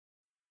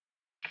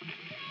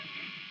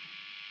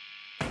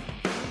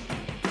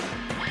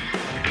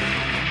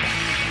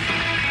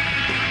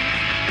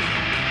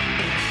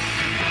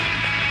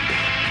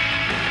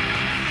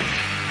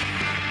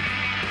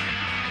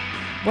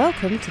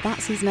Welcome to That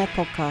Seasonaire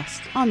podcast.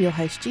 I'm your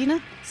host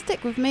Gina.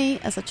 Stick with me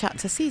as I chat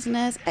to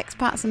seasonaires,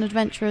 expats and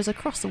adventurers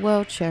across the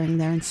world sharing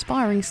their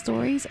inspiring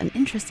stories and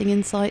interesting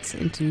insights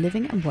into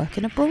living and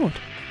working abroad.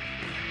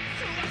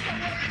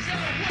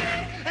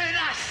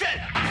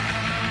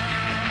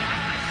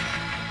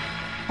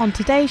 On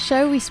today's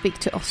show, we speak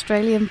to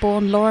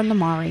Australian-born Lauren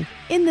Lamari.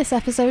 In this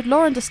episode,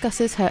 Lauren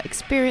discusses her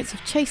experience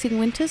of chasing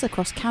winters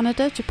across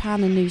Canada,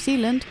 Japan and New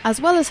Zealand,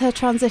 as well as her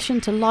transition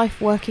to life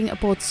working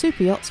aboard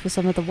super yachts for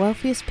some of the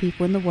wealthiest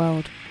people in the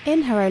world.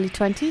 In her early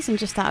 20s and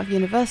just out of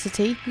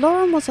university,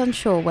 Lauren was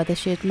unsure whether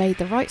she had made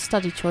the right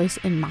study choice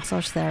in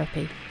massage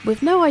therapy.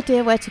 With no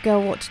idea where to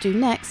go or what to do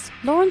next,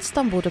 Lauren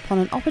stumbled upon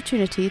an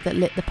opportunity that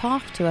lit the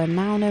path to a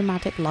now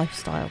nomadic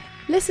lifestyle.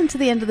 Listen to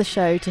the end of the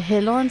show to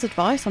hear Lauren's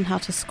advice on how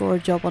to score a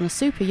job on a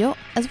super yacht,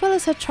 as well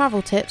as her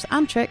travel tips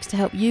and tricks to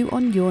help you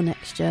on your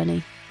next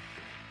journey.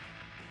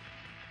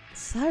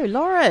 So,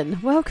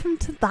 Lauren, welcome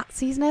to That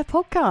Seasonaire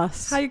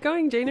podcast. How you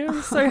going, Gina?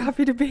 I'm so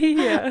happy to be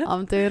here.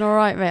 I'm doing all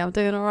right, mate. I'm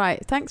doing all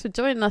right. Thanks for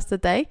joining us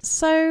today.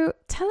 So,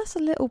 tell us a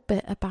little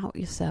bit about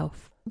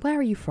yourself. Where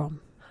are you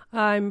from?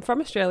 I'm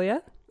from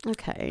Australia.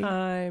 Okay.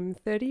 I'm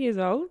 30 years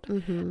old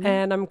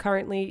and I'm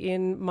currently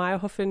in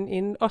Mayrhofen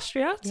in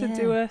Austria to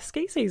do a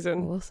ski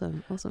season.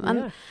 Awesome.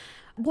 And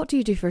what do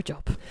you do for a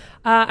job?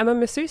 I'm a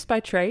masseuse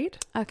by trade.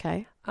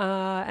 Okay.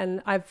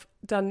 And I've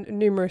done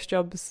numerous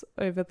jobs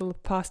over the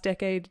past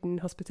decade in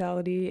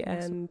hospitality.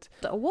 Awesome.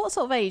 And what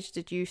sort of age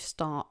did you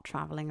start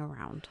travelling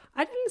around?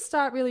 I didn't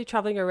start really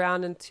travelling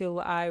around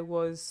until I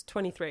was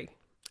 23.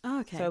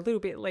 Oh, okay. So a little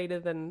bit later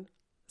than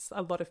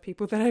a lot of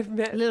people that I've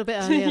met. A little bit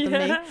earlier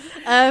than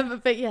me.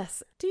 But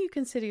yes, do you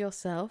consider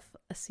yourself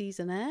a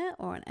seasonaire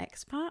or an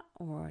expat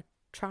or a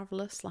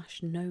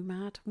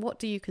traveller/nomad? What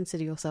do you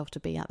consider yourself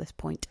to be at this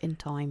point in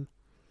time?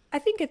 I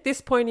think at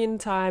this point in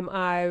time,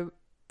 I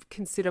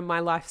consider my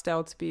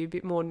lifestyle to be a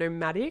bit more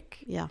nomadic.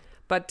 Yeah.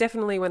 But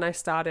definitely when I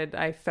started,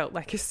 I felt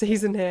like a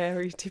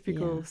seasonaire, a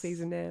typical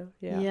seasonaire.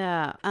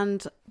 Yeah.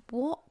 And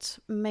what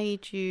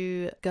made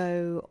you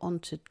go on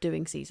to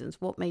doing seasons?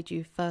 What made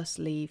you first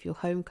leave your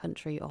home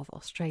country of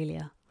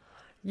Australia?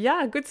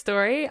 Yeah, good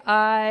story.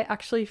 I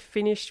actually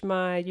finished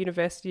my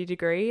university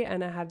degree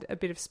and I had a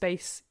bit of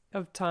space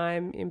of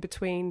time in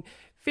between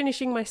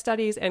finishing my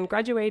studies and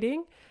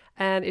graduating.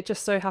 And it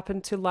just so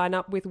happened to line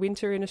up with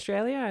winter in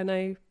Australia and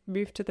I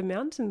moved to the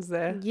mountains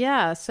there.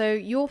 Yeah, so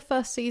your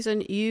first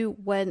season, you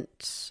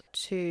went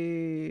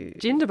to...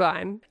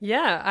 Jindabyne.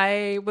 Yeah,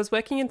 I was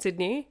working in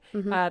Sydney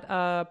at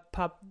a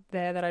pub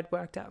there that I'd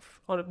worked at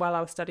while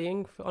I was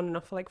studying on and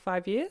off for like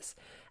 5 years.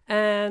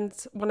 And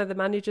one of the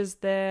managers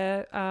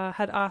there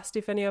had asked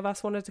if any of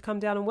us wanted to come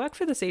down and work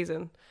for the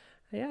season.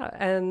 Yeah,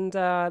 and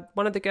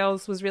one of the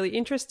girls was really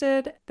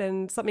interested.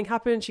 Then something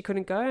happened, she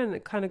couldn't go, and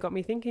it kind of got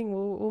me thinking,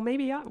 well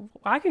maybe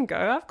I can go.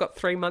 I've got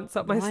 3 months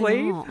up my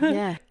sleeve.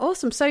 Yeah,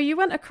 awesome. So you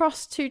went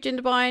across to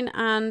Jindabyne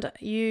and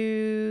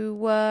you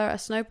were a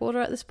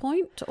snowboarder at this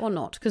point or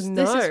not? Because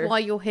this is why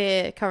you're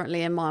here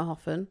currently in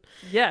Mayrhofen.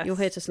 Yes, you're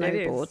here to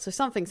snowboard. So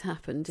something's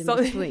happened in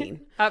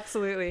between.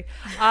 Absolutely.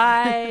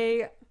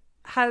 I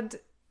had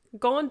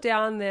gone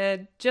down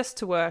there just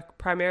to work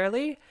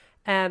primarily.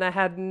 And I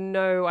had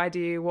no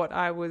idea what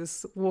I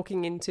was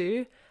walking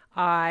into.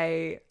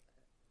 I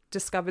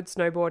discovered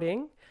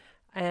snowboarding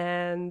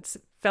and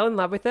fell in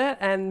love with it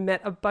and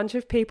met a bunch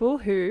of people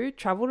who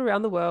travelled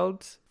around the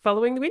world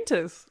following the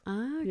winters.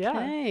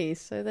 Okay,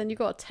 so then you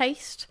got a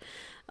taste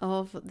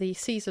of the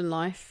season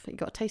life. You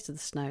got a taste of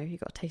the snow. You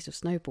got a taste of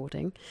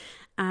snowboarding.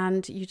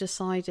 And you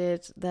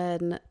decided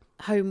then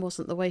home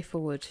wasn't the way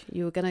forward.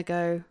 You were going to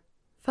go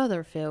further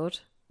afield.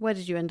 Where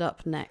did you end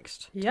up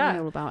next? Tell me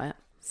all about it.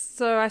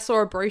 So I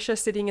saw a brochure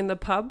sitting in the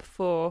pub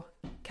for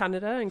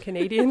Canada and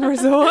Canadian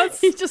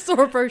resorts. You just saw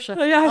a brochure?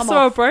 Yeah, I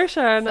saw a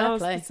brochure and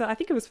I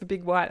think it was for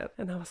Big White.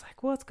 And I was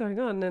like, what's going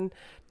on? And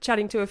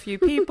chatting to a few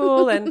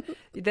people and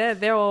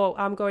they're all,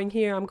 I'm going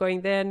here, I'm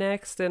going there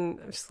next. And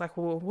I was just like,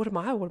 well, what am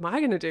I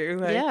going to do?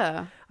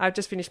 Like, I've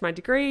just finished my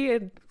degree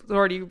and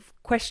already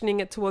questioning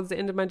it towards the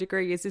end of my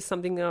degree. Is this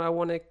something that I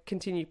want to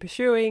continue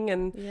pursuing?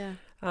 And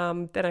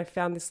then I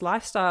found this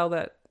lifestyle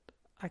that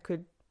I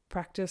could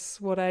practice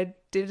what I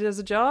did as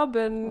a job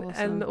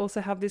and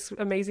also have this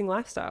amazing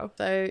lifestyle.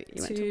 So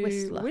you went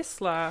to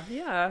Whistler,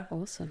 yeah.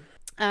 Awesome.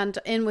 And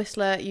in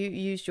Whistler, you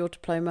used your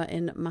diploma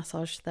in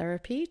massage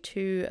therapy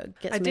to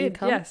get some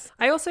income? Yes.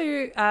 I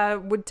also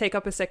would take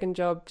up a second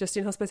job just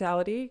in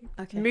hospitality.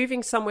 Okay.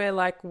 Moving somewhere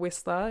like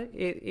Whistler,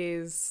 it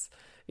is,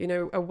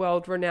 a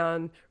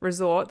world-renowned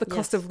resort. The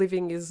cost of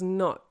living is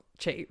not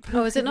cheap.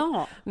 Oh, is it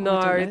not?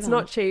 No, it's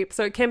not cheap.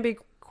 So it can be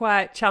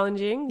quite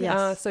challenging.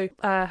 Yes. So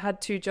I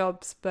had 2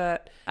 jobs,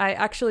 but I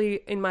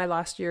actually, in my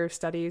last year of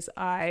studies,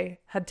 I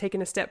had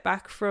taken a step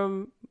back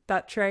from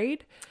that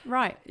trade.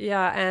 Right.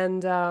 Yeah.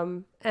 And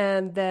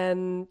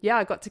then,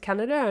 I got to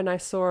Canada and I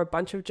saw a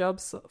bunch of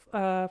jobs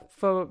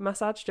for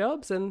massage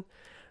jobs and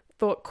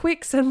thought,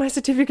 quick, send my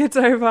certificates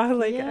over.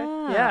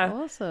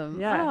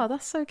 Awesome. Yeah. Oh,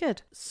 that's so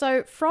good.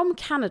 So from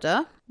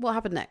Canada, what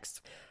happened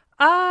next?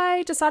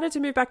 I decided to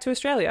move back to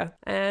Australia,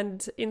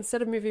 and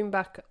instead of moving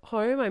back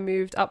home, I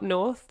moved up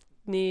north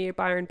near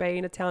Byron Bay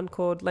in a town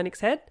called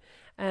Lennox Head.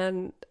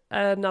 And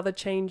another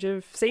change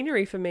of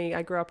scenery for me.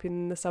 I grew up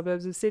in the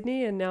suburbs of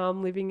Sydney, and now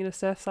I'm living in a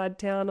surfside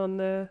town on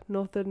the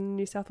northern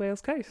New South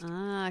Wales coast.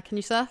 Ah, can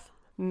you surf?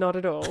 Not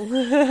at all.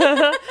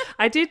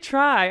 I did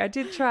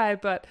try,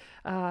 but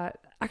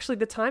actually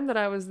the time that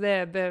I was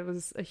there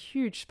was a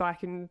huge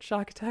spike in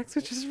shark attacks,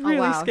 which is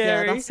really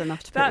scary. Yeah, that's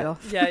enough to put you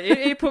off. Yeah,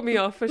 it put me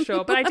off for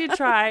sure. But I did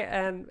try,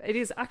 and it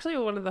is actually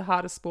one of the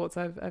hardest sports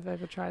I've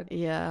ever tried.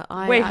 Yeah,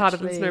 harder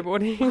than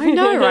snowboarding. I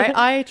know, right?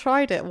 I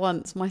tried it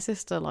once. My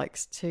sister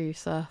likes to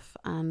surf,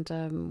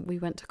 and we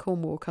went to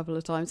Cornwall a couple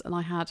of times, and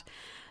I had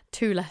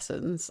 2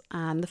 lessons.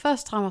 And the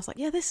first time I was like,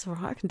 yeah, this is all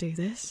right, I can do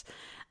this.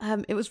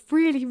 It was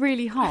really,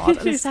 really hard.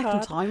 And the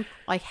second time,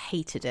 I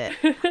hated it.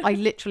 I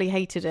literally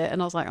hated it.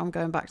 And I was like, I'm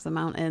going back to the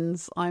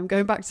mountains. I'm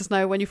going back to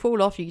snow. When you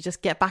fall off, you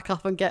just get back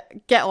up and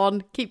get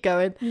on, keep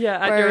going.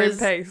 Yeah, at your own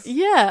pace.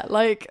 Yeah,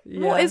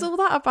 what is all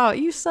that about?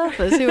 You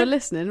surfers who are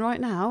listening right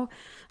now,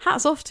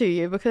 hats off to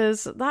you,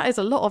 because that is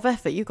a lot of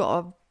effort. You've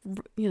got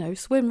to,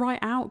 swim right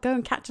out, go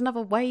and catch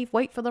another wave,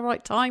 wait for the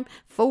right time,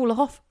 fall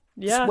off.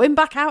 Yeah. Swim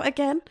back out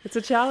again. It's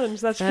a challenge,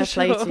 that's for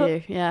sure. Fair play to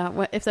you. Yeah.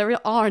 Well, if there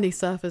are any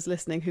surfers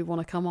listening who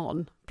want to come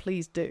on,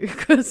 please do,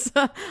 because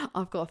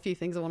I've got a few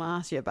things I want to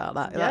ask you about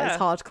that. Yeah. That is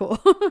hardcore.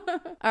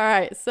 All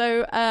right.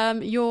 So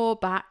you're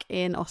back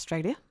in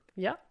Australia.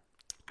 Yeah.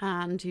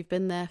 And you've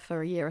been there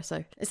for a year or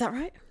so. Is that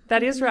right?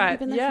 That is right. You've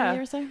been there for a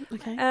year or so?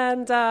 Okay.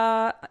 And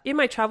in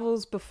my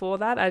travels before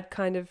that, I'd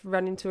kind of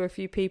run into a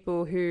few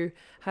people who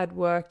had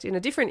worked in a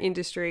different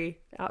industry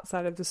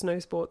outside of the snow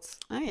sports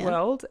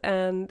world,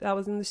 and that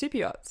was in the super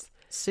yachts.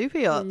 Super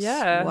yachts?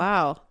 Yeah.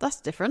 Wow. That's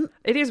different.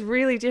 It is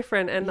really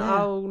different, and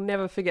I'll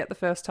never forget the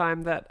first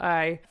time that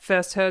I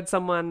first heard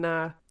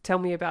someone tell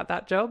me about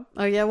that job.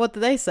 Oh, yeah? What did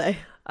they say?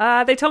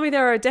 They told me they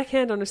were a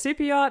deckhand on a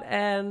super yacht,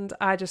 and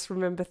I just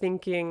remember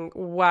thinking,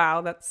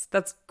 wow, that's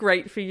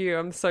great for you.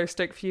 I'm so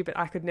stoked for you, but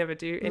I could never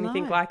do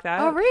anything like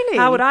that. Oh, really?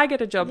 How would I get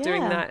a job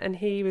doing that? And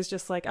he was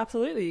just like,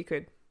 absolutely, you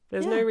could.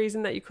 There's no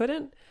reason that you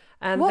couldn't.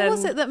 And what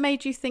was it that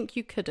made you think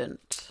you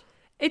couldn't?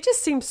 It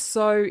just seems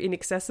so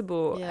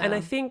inaccessible. Yeah. And I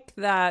think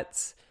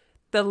that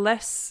the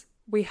less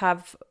we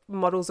have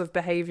models of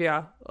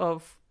behavior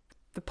of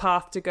the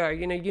path to go,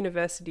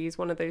 university is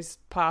one of those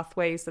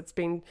pathways that's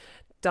been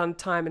done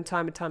time and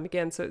time and time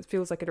again, so it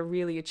feels like a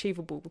really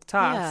achievable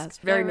task. Yeah, it's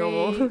very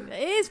normal. It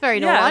is very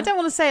normal. I don't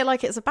want to say it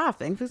like it's a bad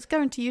thing, because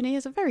going to uni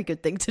is a very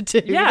good thing to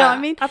do. You know what I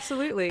mean?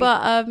 Absolutely.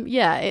 But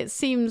it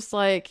seems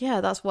like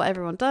that's what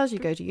everyone does. You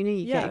go to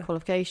uni, you get your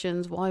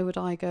qualifications. Why would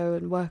I go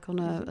and work on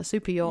a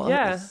super yacht?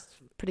 It's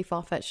a pretty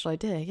far-fetched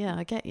idea. Yeah,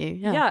 I get you.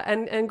 Yeah,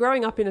 and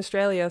growing up in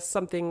Australia,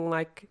 something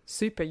like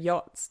super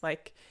yachts,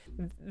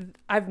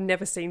 I've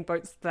never seen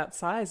boats that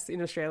size in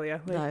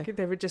Australia.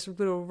 They were just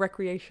little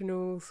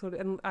recreational sort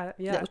of,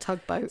 little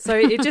tugboat. So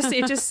it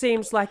just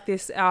seems like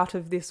this out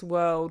of this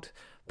world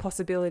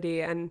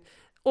possibility, and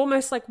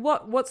almost like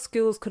what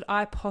skills could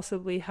I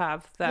possibly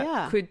have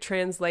that could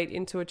translate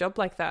into a job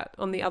like that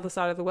on the other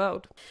side of the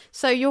world.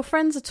 So your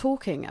friends are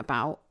talking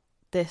about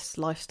this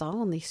lifestyle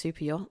on these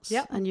super yachts,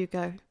 and you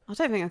go, I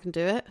don't think I can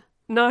do it.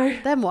 No.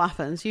 Then what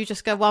happens? You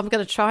just go, well, I'm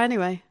going to try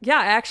anyway. Yeah,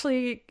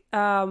 actually,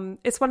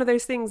 it's one of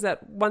those things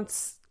that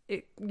once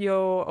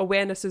your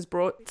awareness is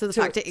brought to the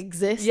fact it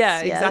exists.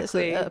 Yeah,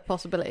 exactly. It's a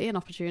possibility, an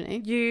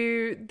opportunity.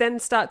 You then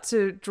start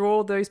to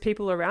draw those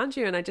people around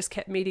you, and I just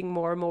kept meeting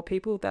more and more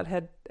people that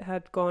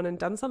had gone and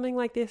done something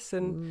like this.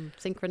 And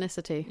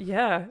synchronicity.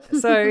 Yeah.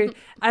 So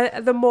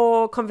the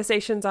more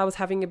conversations I was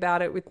having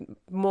about it with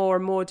more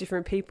and more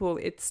different people,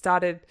 it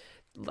started,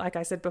 like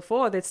I said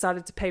before, they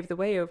started to pave the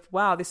way of,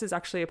 wow, this is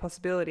actually a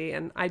possibility,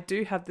 and I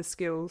do have the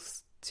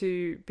skills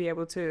to be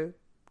able to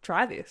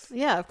try this.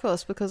 Yeah, of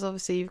course, because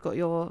obviously you've got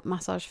your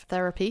massage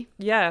therapy.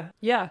 Yeah.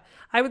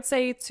 I would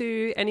say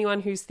to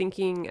anyone who's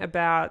thinking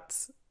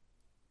about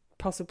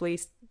possibly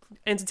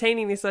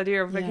entertaining this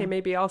idea of, okay,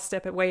 maybe I'll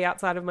step way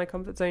outside of my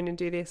comfort zone and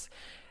do this.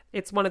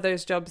 It's one of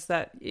those jobs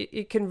that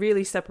it can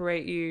really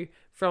separate you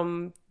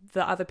from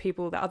the other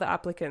people, the other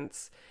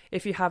applicants,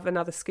 if you have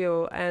another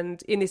skill.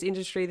 And in this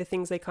industry, the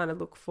things they kind of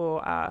look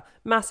for are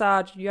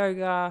massage,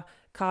 yoga,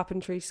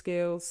 carpentry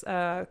skills,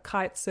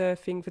 kite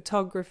surfing,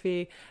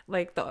 photography.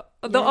 Like the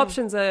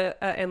options are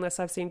endless.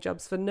 I've seen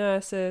jobs for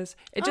nurses.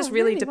 It just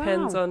really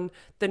depends on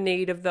the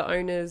need of the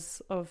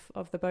owners of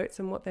the boats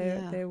and what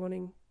they're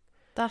wanting.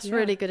 That's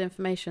really good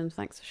information.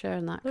 Thanks for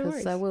sharing that,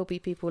 because there will be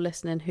people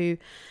listening who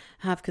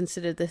have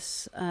considered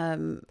this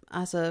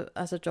as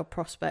a job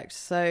prospect.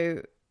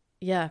 So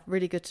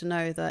really good to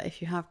know that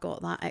if you have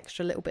got that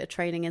extra little bit of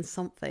training in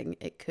something,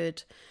 it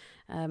could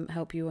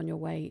help you on your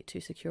way to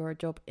secure a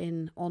job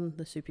on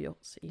the super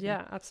yachts. Even.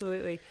 Yeah,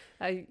 absolutely.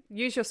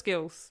 Use your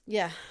skills.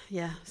 Yeah.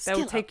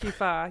 They'll take you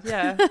far.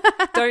 Yeah.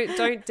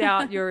 Don't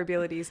doubt your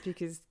abilities,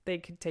 because they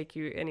could take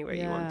you anywhere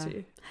you want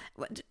to.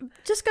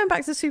 Just going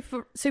back to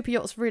super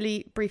yachts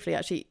really briefly,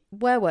 actually,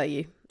 where were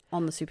you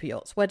on the super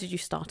yachts? Where did you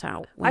start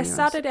out? I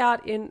started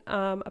out in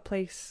a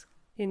place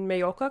in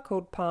Mallorca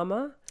called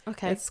Palma.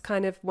 Okay. It's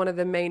kind of one of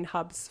the main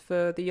hubs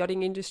for the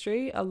yachting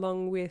industry,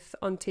 along with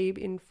Antibes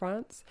in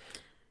France.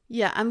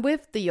 Yeah, and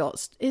with the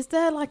yachts, is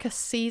there like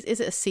is it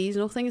a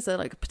seasonal thing? Is there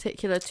like a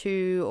particular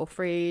 2 or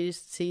 3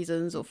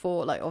 seasons or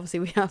 4? Like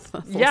obviously we have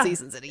 4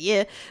 seasons in a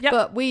year,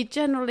 but we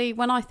generally,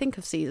 when I think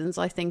of seasons,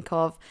 I think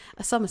of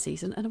a summer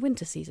season and a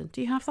winter season.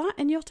 Do you have that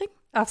in yachting?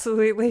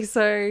 Absolutely.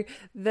 So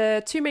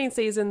the 2 main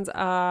seasons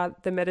are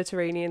the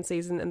Mediterranean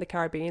season and the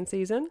Caribbean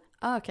season.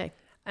 Oh, okay.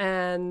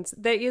 And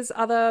there is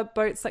other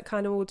boats that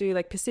kind of will do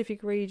like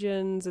Pacific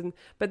regions,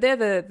 but they're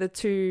the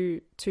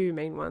two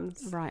main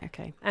ones. Right,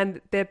 okay.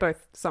 And they're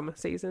both summer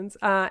seasons.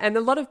 And a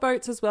lot of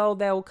boats as well,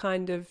 they'll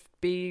kind of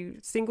be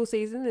single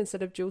season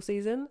instead of dual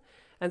season.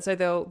 And so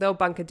they'll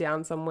bunker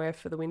down somewhere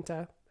for the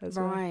winter as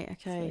well. Right,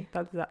 okay.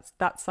 So that's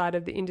that side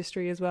of the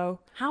industry as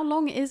well. How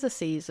long is a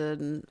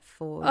season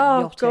for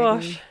yachting?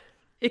 Gosh.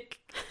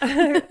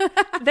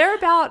 They're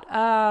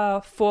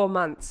about 4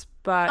 months,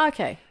 but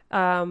okay.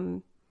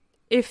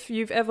 If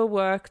you've ever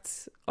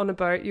worked on a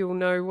boat, you'll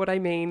know what I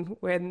mean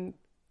when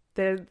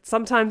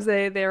sometimes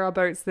there are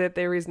boats that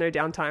there is no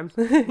downtime.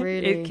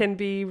 Really? It can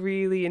be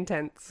really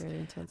intense. Really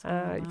intense.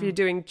 If you're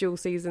doing dual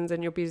seasons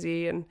and you're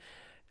busy and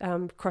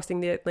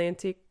crossing the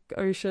Atlantic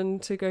Ocean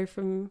to go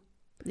from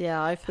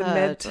I've the heard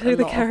Med to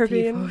the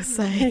Caribbean. People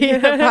say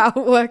about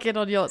working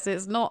on yachts.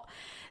 It's not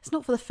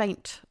for the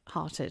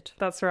faint-hearted.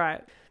 That's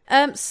right.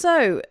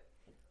 So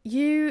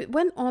you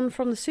went on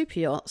from the super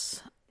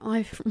yachts,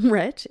 I've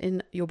read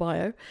in your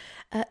bio,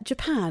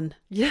 Japan.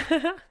 Yeah.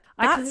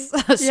 That's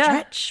a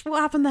stretch. What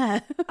happened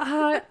there?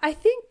 I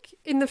think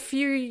in the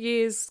few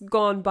years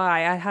gone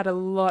by, I had a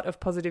lot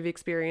of positive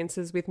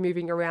experiences with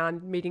moving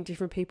around, meeting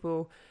different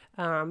people.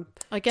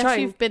 I guess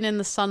you've been in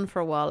the sun for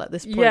a while at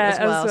this point as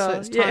well. So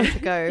it's time to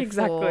go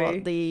for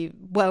the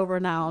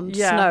well-renowned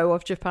snow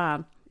of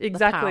Japan.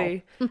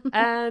 Exactly.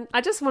 And I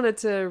just wanted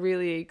to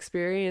really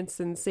experience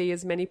and see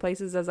as many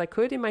places as I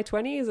could in my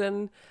 20s.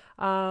 And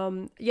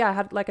I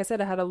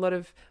had a lot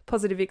of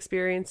positive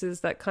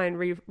experiences that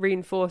kind of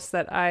reinforced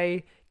that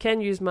I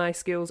can use my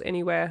skills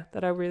anywhere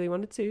that I really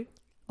wanted to.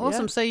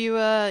 Awesome. So you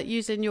were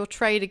using your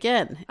trade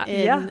again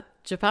in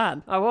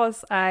Japan?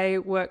 I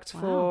worked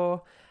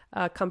for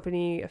a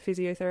company, a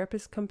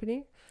physiotherapist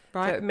company.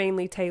 Right. So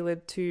mainly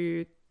tailored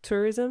to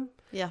tourism.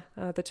 Yeah.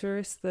 The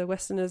tourists, the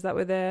Westerners that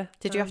were there.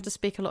 Did you have to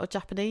speak a lot of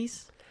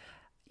Japanese?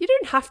 You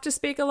don't have to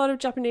speak a lot of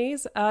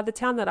Japanese. The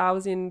town that I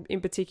was in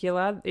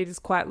particular, it is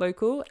quite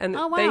local. And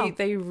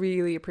they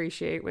really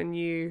appreciate when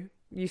you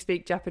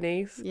speak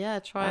Japanese. Yeah,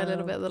 try a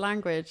little bit of the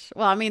language.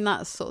 Well, I mean,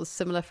 that's sort of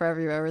similar for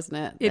everywhere, isn't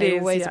it? They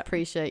always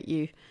appreciate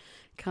you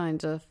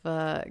kind of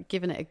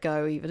giving it a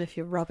go, even if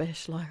you're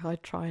rubbish, like I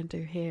try and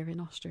do here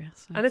in Austria.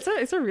 So. And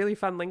it's a really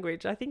fun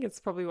language. I think it's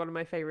probably one of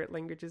my favorite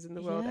languages in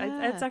the world.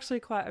 It's actually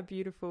quite a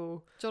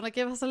beautiful. Do you want to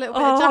give us a little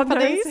bit of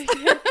Japanese?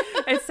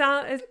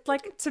 No, it's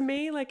like, to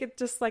me, like it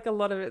just like a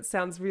lot of it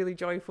sounds really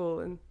joyful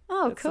and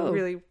it's a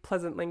really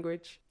pleasant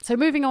language. So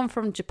moving on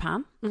from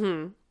Japan,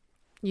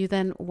 you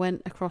then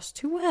went across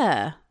to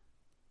where?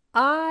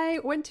 I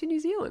went to New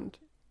Zealand,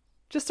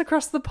 just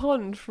across the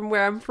pond from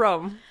where I'm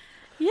from.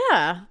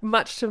 Yeah.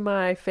 Much to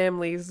my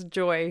family's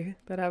joy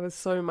that I was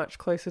so much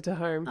closer to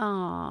home.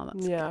 Oh,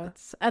 that's good.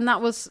 And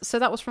was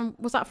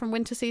that from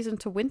winter season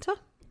to winter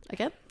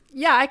again?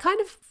 Yeah, I kind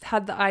of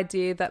had the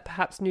idea that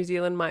perhaps New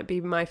Zealand might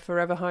be my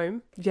forever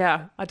home.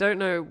 Yeah, I don't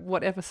know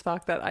whatever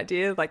sparked that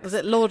idea. Like, was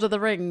it Lord of the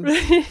Rings?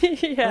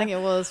 Yeah. I think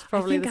it was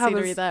probably the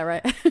scenery there,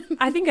 right?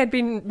 I think I'd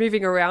been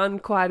moving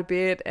around quite a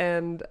bit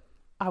and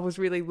I was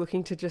really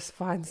looking to just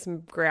find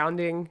some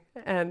grounding,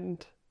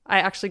 and I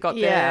actually got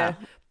there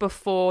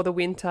before the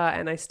winter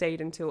and I stayed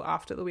until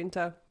after the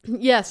winter.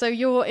 Yeah, so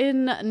you're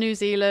in New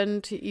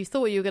Zealand. You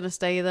thought you were going to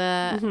stay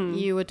there. Mm-hmm.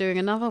 You were doing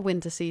another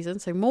winter season,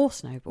 so more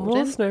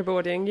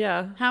snowboarding.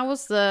 Yeah. How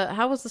was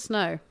the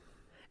snow?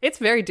 It's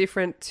very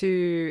different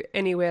to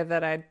anywhere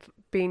that I'd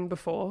been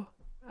before.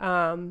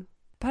 But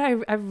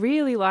I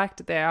really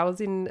liked it there. I was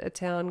in a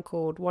town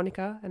called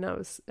Wanaka and I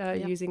was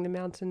using the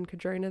mountain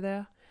Cardrona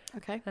there.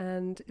 Okay.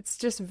 And it's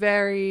just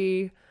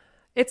very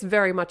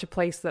much a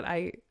place that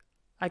I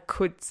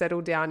could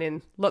settle down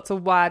in. Lots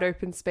of wide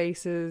open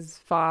spaces,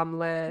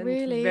 farmland,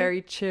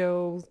 very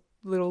chill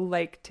little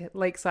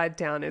lakeside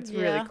town. It's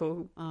really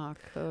cool. Oh,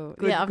 cool.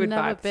 I've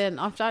never been.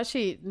 I've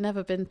actually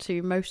never been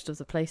to most of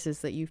the places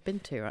that you've been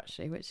to,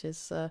 actually, which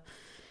is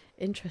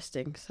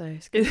interesting. So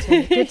it's good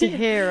to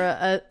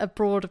hear a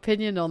broad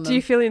opinion on them. Do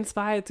you feel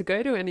inspired to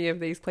go to any of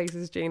these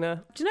places,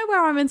 Gina? Do you know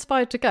where I'm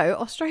inspired to go?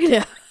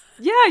 Australia.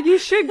 Yeah, you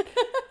should.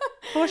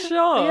 For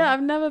sure. Yeah,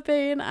 I've never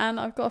been, and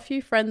I've got a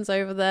few friends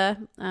over there,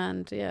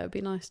 and it'd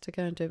be nice to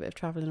go and do a bit of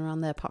travelling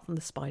around there, apart from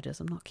the spiders.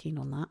 I'm not keen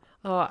on that.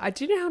 Oh,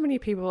 do you know how many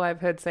people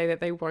I've heard say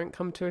that they won't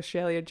come to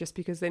Australia just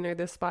because they know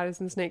there's spiders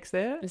and snakes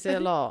there? Is it a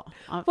lot?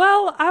 I'm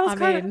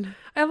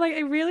like,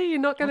 really? You're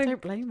not going to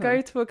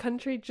go to a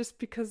country just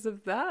because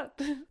of that?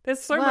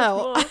 There's so much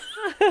more.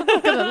 I'm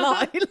not going to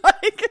lie.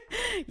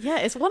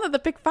 It's one of the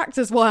big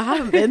factors why I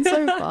haven't been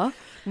so far.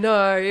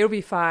 No, it'll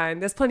be fine.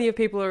 There's plenty of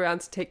people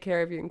around to take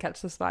care of you and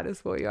catch the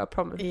spiders for you, I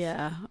promise.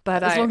 Yeah.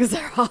 But as long as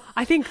there are.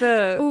 I think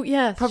probably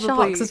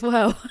sharks as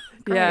well.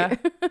 Yeah.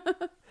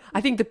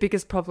 I think the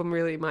biggest problem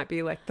really might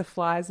be like the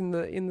flies in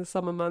the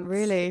summer months.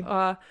 Really?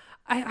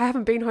 I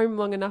haven't been home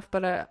long enough,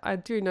 but I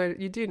do know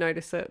you do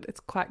notice it. It's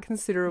quite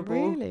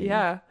considerable. Really?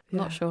 Yeah.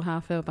 Not sure how I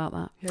feel about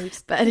that. Yeah,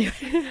 but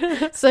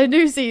anyway, so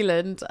New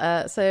Zealand.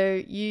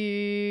 So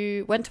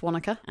you went to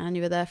Wanaka and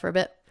you were there for a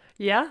bit.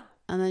 Yeah.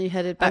 And then you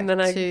headed back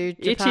to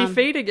Japan. Itchy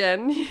feet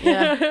again.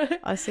 Yeah,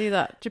 I see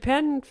that.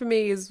 Japan for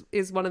me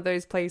is one of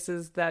those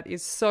places that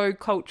is so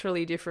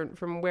culturally different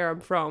from where I'm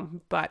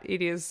from, but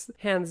it is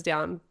hands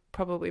down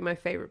probably my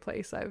favorite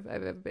place I've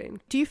ever been.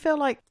 Do you feel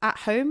like at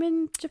home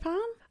in Japan?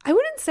 I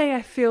wouldn't say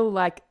I feel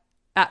like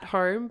at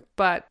home,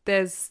 but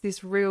there's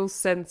this real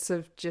sense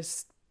of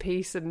just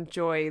peace and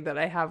joy that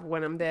I have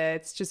when I'm there.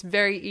 It's just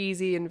very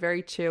easy and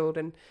very chilled,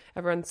 and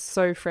everyone's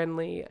so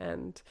friendly,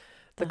 and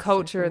the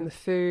culture and the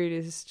food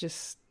is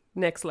just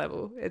next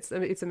level. It's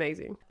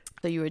amazing.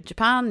 So you were in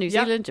Japan, New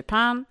Zealand,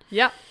 Japan.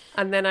 Yep.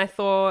 And then I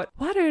thought,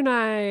 why don't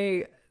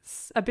I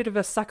a bit of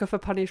a sucker for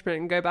punishment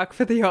and go back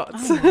for the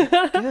yachts? Oh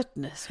my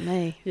goodness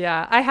me.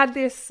 Yeah, I have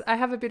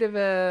a bit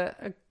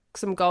of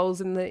some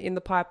goals in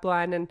the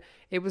pipeline, and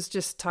it was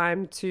just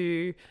time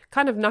to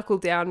kind of knuckle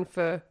down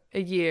for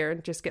a year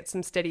and just get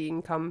some steady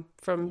income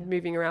from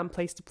moving around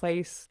place to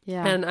place.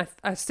 Yeah. And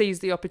I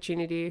seized the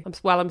opportunity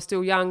while I'm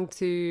still young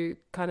to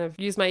kind of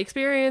use my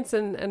experience,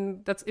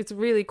 and it's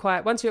really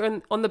quite, once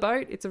you're on the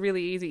boat, it's a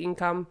really easy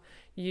income.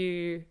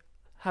 You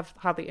have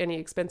hardly any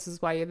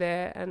expenses while you're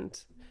there, and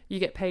you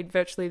get paid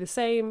virtually the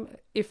same,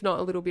 if not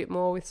a little bit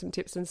more, with some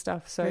tips and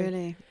stuff. So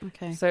really?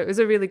 Okay. So it was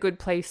a really good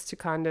place to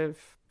kind of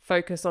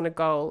focus on a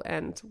goal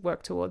and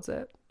work towards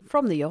it.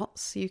 From the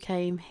yachts, you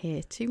came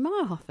here to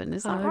Mayahofen,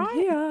 is that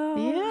right? Yeah.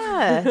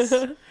 Yes.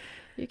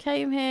 You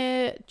came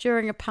here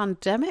during a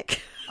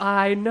pandemic.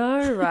 I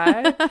know,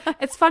 right?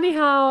 It's funny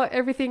how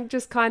everything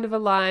just kind of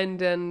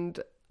aligned, and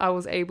I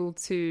was able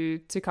to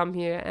come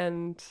here.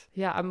 And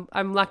yeah,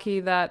 I'm lucky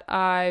that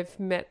I've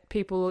met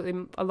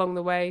people along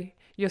the way,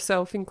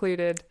 yourself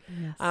included.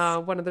 Yes.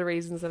 One of the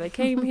reasons that I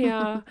came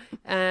here,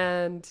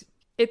 and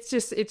it's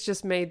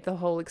just made the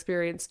whole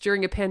experience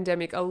during a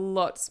pandemic a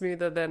lot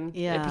smoother than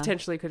it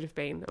potentially could have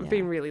been. I've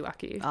been really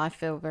lucky. I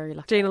feel very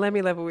lucky. Gina, let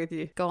me level with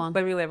you. Go on.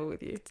 Let me level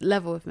with you.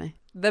 Level with me.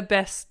 The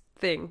best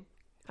thing,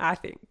 I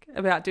think,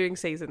 about doing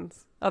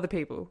seasons are the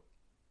people,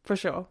 for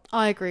sure.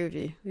 I agree with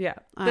you. Yeah.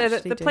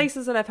 The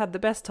places that I've had the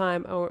best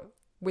time are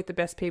with the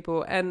best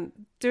people, and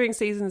doing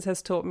seasons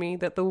has taught me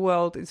that the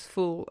world is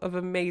full of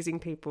amazing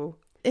people.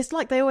 It's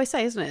like they always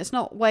say, isn't it? It's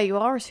not where you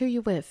are, it's who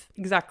you're with.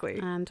 Exactly.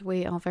 And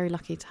we are very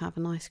lucky to have a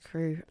nice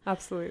crew.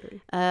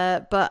 Absolutely.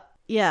 But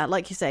yeah,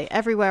 like you say,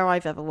 everywhere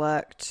I've ever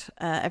worked,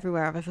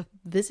 everywhere I've ever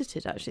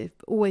visited, actually,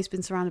 I've always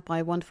been surrounded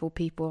by wonderful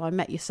people. I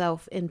met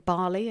yourself in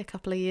Bali a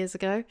couple of years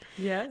ago.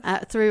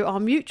 Yes. Through our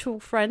mutual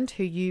friend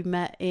who you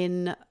met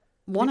in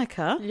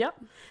Wanaka.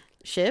 Yep.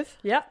 Shiv.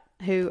 Yep.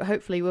 Who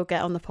hopefully will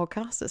get on the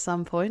podcast at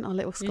some point, our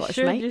little Scottish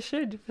mate. You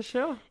should, for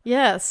sure.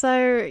 Yeah,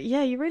 so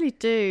yeah, you really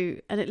do.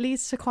 And it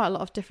leads to quite a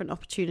lot of different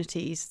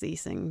opportunities,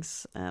 these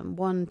things.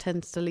 One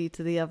tends to lead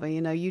to the other.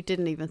 You know, you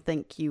didn't even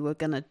think you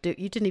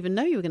didn't even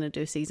know you were going to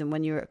do a season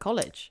when you were at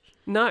college.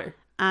 No.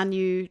 And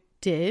you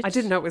did. I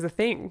didn't know it was a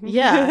thing.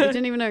 Yeah, I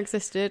didn't even know it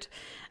existed.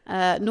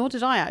 Nor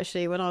did I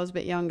actually when I was a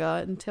bit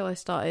younger, until I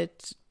started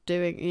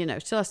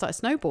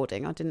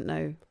snowboarding. I didn't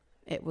know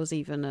it was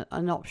even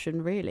an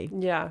option, really.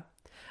 Yeah.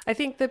 I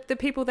think the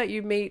people that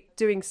you meet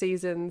doing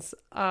seasons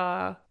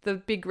are the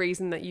big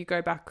reason that you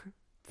go back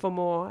for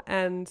more,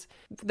 and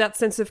that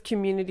sense of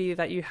community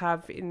that you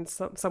have in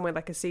somewhere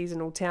like a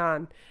seasonal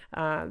town.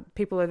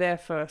 People are there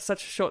for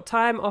such a short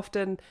time.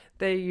 Often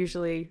they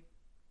usually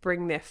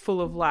bring their full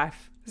of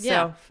life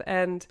self,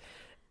 and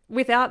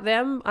without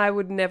them, I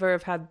would never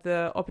have had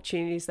the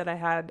opportunities that I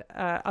had.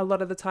 A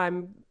lot of the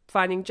time,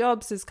 finding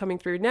jobs is coming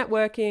through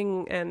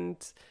networking, and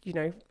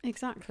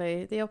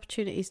exactly, the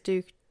opportunities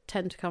do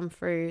tend to come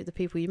through the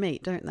people you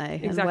meet, don't they?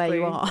 Exactly. And where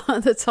you are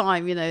at the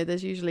time,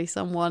 there's usually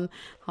someone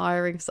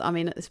hiring. I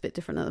mean, it's a bit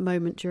different at the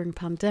moment during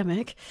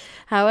pandemic.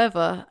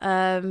 However,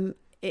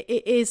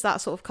 it is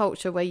that sort of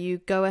culture where you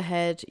go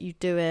ahead, you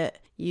do it,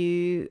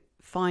 you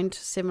find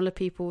similar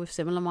people with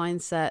similar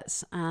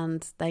mindsets,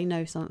 and they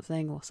know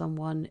something or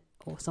someone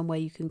or somewhere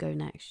you can go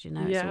next.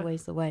 It's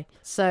always the way.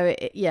 So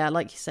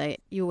like you say,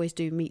 you always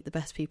do meet the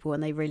best people,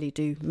 and they really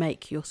do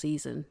make your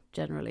season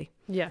generally.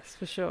 Yes,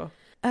 for sure.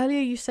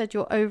 Earlier you said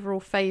your overall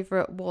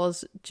favourite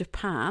was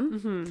Japan.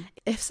 Mm-hmm.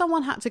 If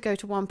someone had to go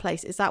to one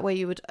place, is that where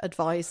you would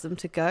advise them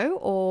to go?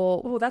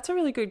 Or well, that's a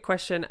really good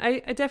question. I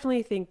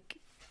definitely think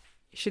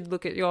you should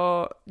look at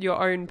your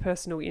own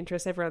personal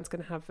interests. Everyone's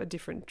going to have a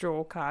different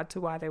draw card to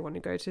why they want to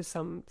go to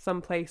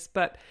some place.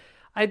 But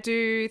I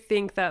do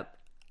think that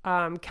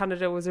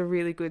Canada was a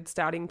really good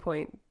starting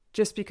point,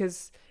 just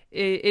because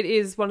it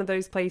is one of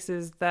those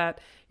places that,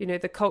 you know,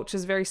 the culture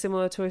is very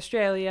similar to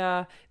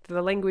Australia.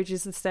 The language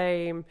is the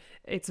same.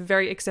 It's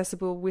very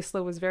accessible.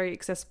 Whistler was very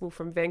accessible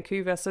from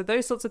Vancouver. So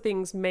those sorts of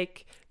things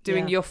make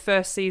doing your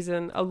first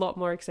season a lot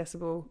more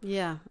accessible.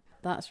 Yeah,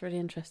 that's really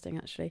interesting,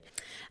 actually.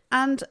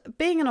 And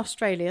being an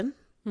Australian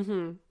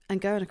and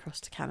going across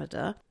to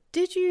Canada,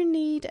 did you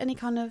need any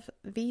kind of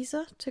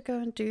visa to go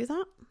and do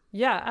that?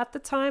 Yeah, at the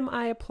time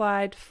I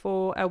applied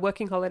for a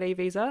working holiday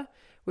visa,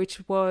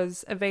 which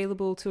was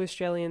available to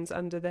Australians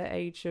under the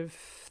age of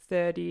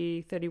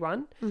 30,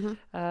 31.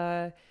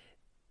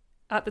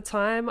 At the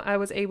time, I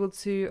was able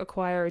to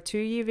acquire a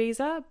 2-year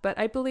visa, but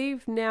I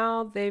believe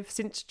now they've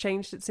since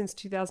changed it since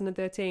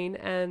 2013,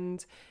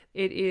 and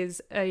it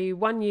is a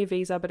 1-year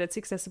visa, but it's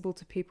accessible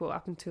to people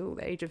up until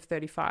the age of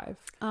 35.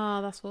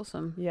 Oh, that's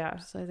awesome. Yeah.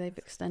 So they've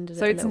extended it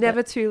So a it's little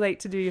never bit. too late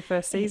to do your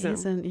first season. It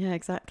isn't. Yeah,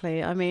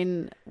 exactly. I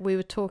mean, we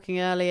were talking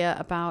earlier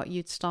about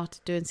you'd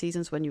started doing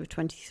seasons when you were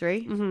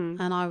 23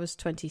 and I was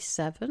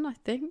 27, I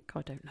think.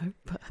 I don't know,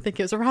 but I think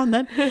it was around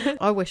then.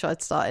 I wish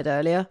I'd started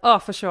earlier. Oh,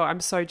 for sure.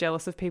 I'm so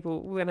jealous of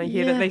people when I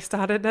hear that they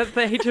started at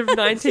the age of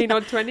 19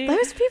 or 20.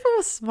 Those people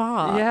are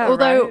smart. Yeah,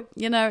 although, right.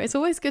 you know, it's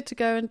always good to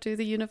go and do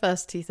the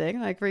university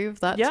thing. I agree with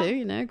that too.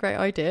 You know, great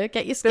idea.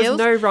 Get your skills.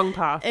 There's no wrong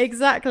path.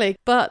 Exactly.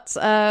 But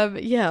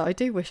yeah, I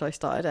do wish I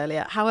started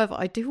earlier. However,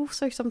 I do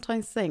also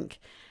sometimes think,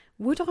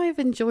 would I have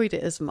enjoyed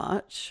it as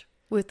much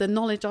with the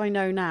knowledge I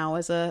know now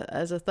as a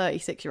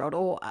 36-year-old,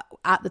 or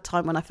at the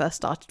time when I first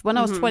started, when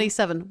I was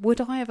 27,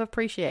 would I have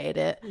appreciated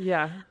it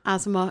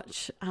as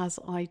much as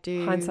I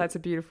do? Hindsight's a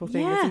beautiful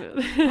thing, isn't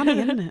it? Funny,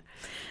 isn't it?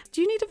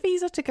 Do you need a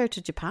visa to go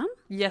to Japan?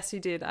 Yes, you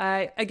did.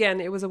 Again,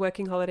 it was a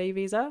working holiday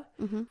visa.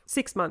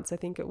 6 months, I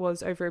think it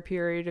was, over a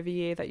period of a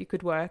year that you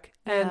could work.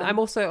 And I'm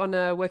also on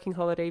a working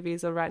holiday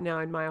visa right now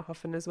in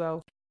Mayrhofen as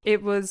well.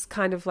 It was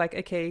kind of like,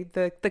 okay,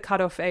 the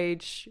cutoff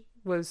age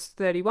was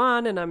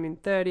 31 and I'm in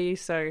 30,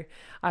 so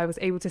I was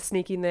able to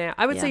sneak in there.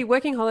 I would say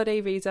working holiday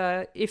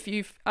visa, if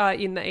you are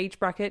in the age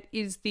bracket,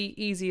 is the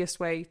easiest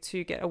way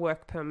to get a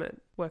work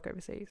permit, work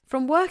overseas.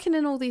 From working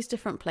in all these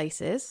different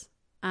places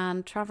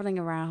and traveling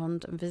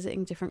around and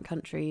visiting different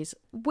countries,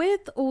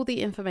 with all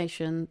the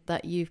information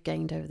that you've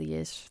gained over the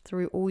years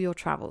through all your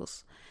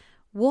travels,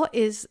 what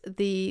is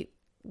the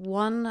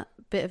one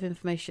bit of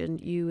information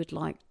you would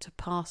like to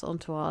pass on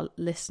to our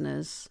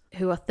listeners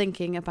who are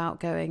thinking about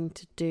going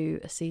to do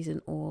a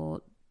season or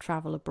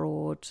travel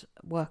abroad,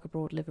 work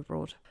abroad, live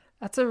abroad?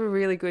 That's a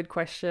really good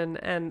question,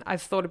 and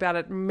I've thought about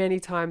it many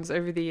times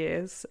over the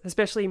years,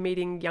 especially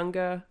meeting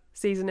younger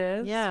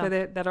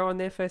seasonaires that are on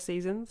their first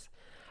seasons.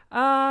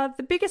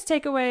 The biggest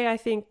takeaway I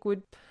think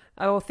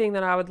or thing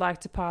that I would like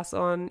to pass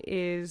on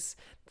is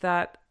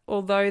that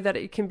although that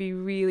it can be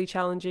really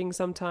challenging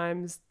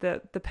sometimes,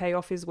 that the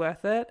payoff is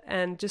worth it,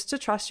 and just to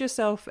trust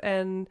yourself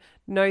and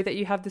know that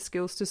you have the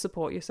skills to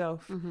support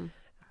yourself.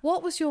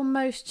 What was your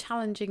most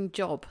challenging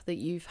job that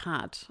you've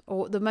had,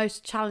 or the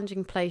most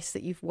challenging place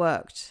that you've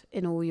worked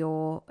in all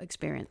your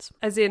experience?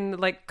 As in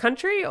like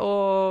country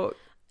or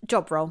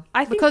job role?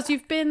 I think, because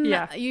you've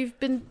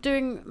been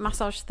doing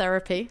massage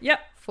therapy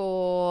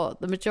for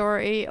the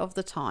majority of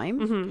the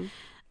time.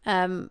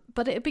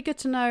 But it'd be good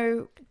to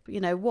know, you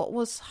know, what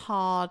was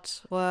hard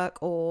work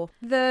or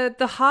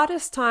the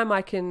hardest time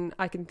I can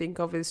think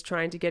of is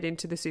trying to get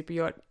into the super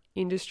yacht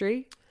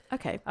industry.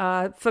 Okay.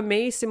 For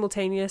me,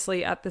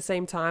 simultaneously at the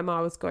same time,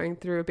 I was going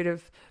through a bit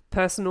of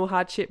personal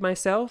hardship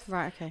myself.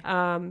 Right. Okay.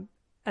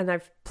 And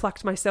I've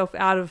plucked myself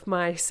out of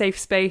my safe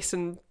space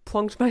and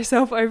plonked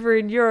myself over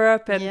in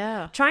Europe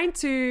and trying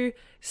to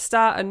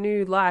start a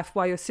new life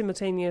while you're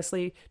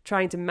simultaneously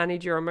trying to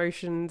manage your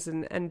emotions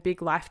and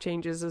big life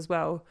changes as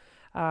well.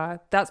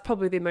 That's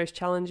probably the most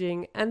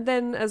challenging. And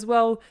then as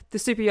well, the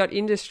super yacht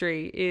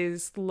industry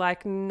is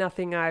like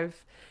nothing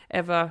I've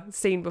ever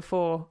seen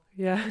before.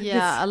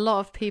 Yeah, a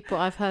lot of people,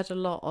 I've heard a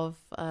lot of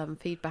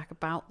feedback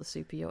about the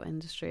super yacht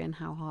industry and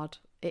how hard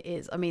it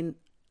is. I mean,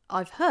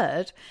 I've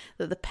heard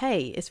that the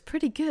pay is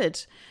pretty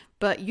good,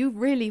 but you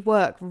really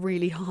work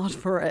really hard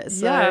for it.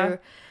 So,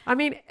 I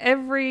mean,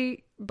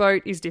 every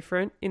boat is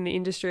different in the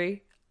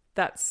industry.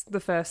 That's the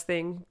first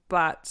thing.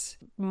 But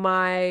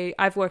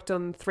I've worked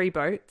on 3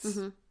 boats.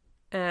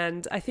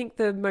 And I think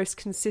the most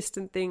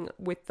consistent thing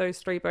with those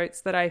 3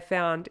 boats that I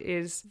found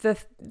is the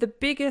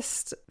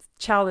biggest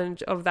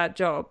challenge of that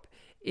job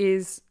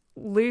is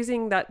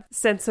losing that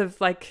sense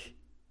of like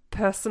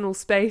personal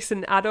space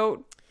and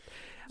adult.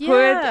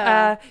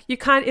 It's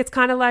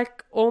kind of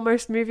like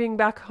almost moving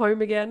back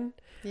home again.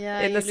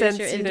 Yeah, in you the sense,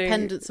 your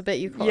independence a bit.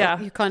 You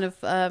kind of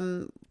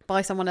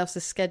by someone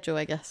else's schedule,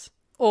 I guess.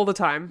 All the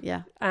time.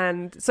 Yeah.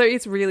 And so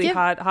it's really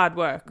hard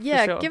work.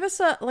 Yeah, for sure. Give us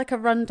a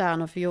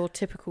rundown of your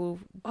typical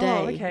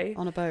day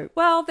on a boat.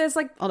 Well, there's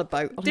like on a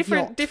boat,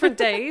 different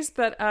days,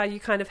 but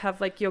you kind of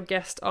have like your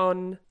guest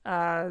on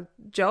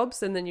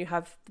jobs, and then you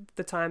have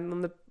the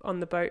time on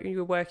the boat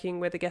you're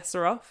working where the guests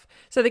are off.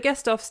 So the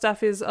guest off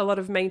stuff is a lot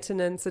of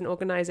maintenance and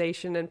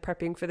organization and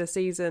prepping for the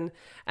season,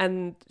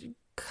 and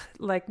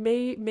like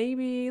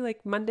maybe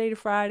like Monday to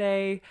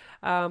Friday,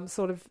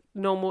 sort of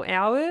normal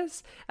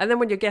hours. And then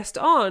when you're guest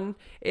on,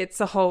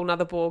 it's a whole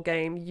nother ball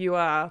game. You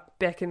are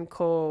beck and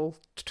call,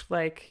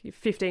 like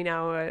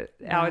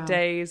 15-hour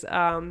days.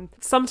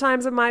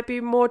 Sometimes it might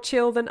be more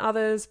chill than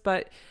others,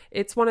 but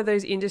it's one of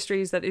those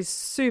industries that is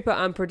super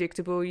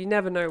unpredictable. You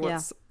never know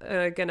what's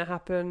going to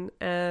happen,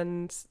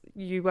 and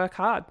you work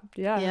hard.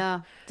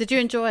 Yeah. Did you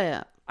enjoy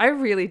it? I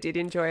really did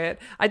enjoy it.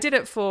 I did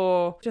it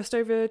for just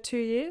over 2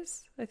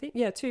 years, I think.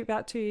 Yeah,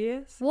 about 2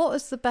 years. What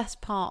was the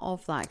best part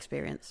of that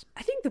experience?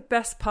 I think the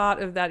best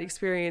part of that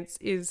experience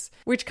is,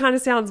 which kind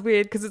of sounds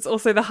weird because it's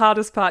also the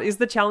hardest part, is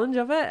the challenge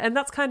of it. And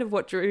that's kind of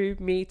what drew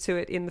me to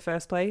it in the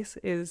first place,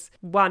 is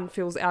one,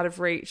 feels out of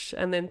reach,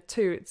 and then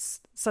two, it's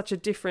such a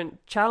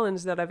different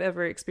challenge that I've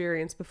ever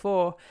experienced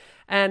before.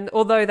 And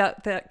although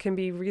that can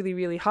be really,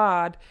 really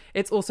hard,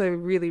 it's also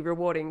really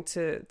rewarding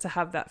to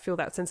have that, feel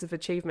that sense of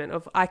achievement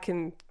of I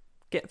can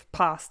get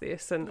past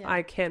this and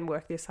I can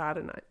work this hard.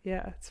 And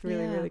it's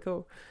really, really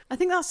cool. I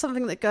think that's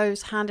something that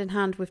goes hand in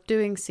hand with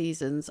doing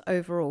seasons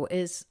overall,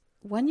 is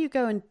when you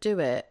go and do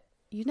it,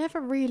 you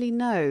never really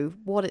know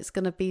what it's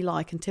going to be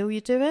like until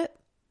you do it.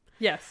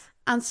 Yes.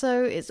 And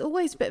so it's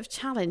always a bit of a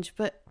challenge,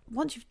 but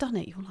once you've done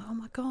it, you're like, oh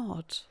my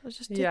God, I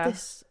just did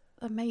this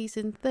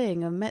amazing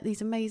thing and met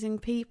these amazing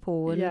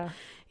people, and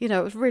you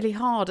know, it was really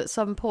hard at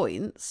some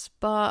points,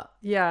 but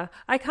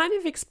I kind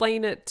of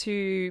explain it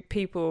to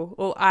people,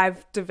 or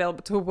I've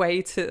developed a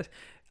way to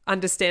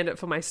understand it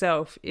for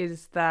myself,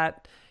 is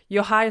that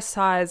your highest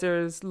highs are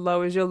as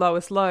low as your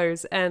lowest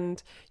lows,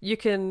 and you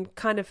can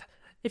kind of,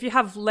 if you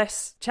have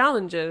less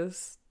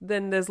challenges,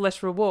 then there's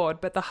less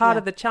reward, but the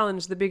harder the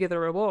challenge, the bigger the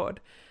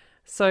reward.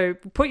 So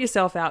put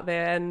yourself out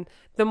there, and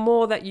the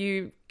more that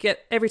you get,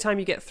 every time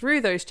you get through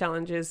those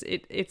challenges,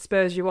 it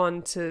spurs you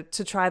on to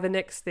try the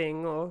next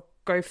thing, or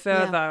go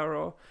further,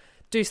 or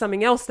do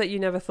something else that you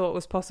never thought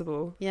was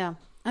possible. Yeah.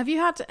 Have you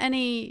had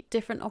any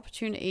different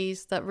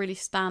opportunities that really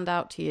stand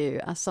out to you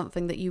as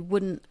something that you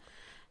wouldn't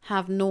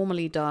have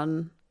normally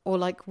done, or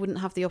like wouldn't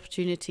have the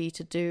opportunity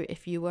to do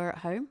if you were at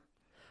home?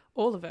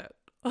 All of it.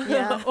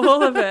 Yeah.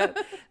 All of it.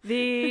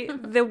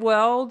 The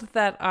world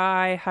that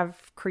I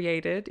have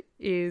created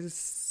is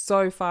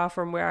so far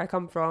from where I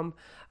come from.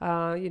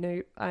 You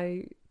know,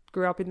 I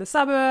grew up in the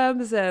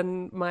suburbs,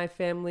 and my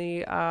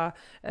family are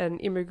an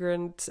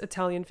immigrant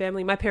Italian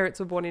family. My parents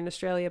were born in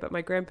Australia, but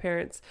my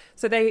grandparents,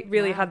 so they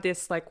really had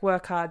this like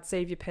work hard,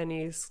 save your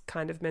pennies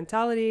kind of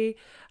mentality.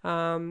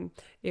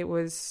 It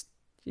was,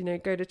 you know,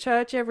 go to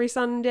church every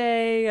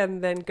Sunday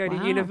and then go to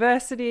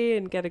university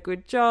and get a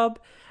good job.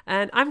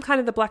 And I'm kind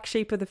of the black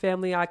sheep of the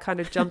family. I kind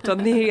of jumped on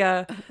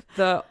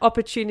the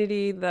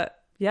opportunity that,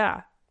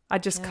 I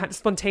just kind of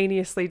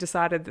spontaneously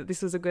decided that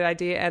this was a good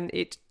idea, and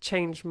it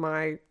changed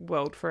my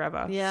world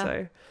forever. Yeah.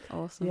 So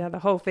awesome. Yeah, the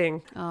whole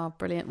thing. Oh,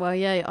 brilliant. Well,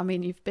 yeah, I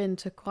mean, you've been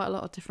to quite a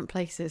lot of different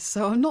places,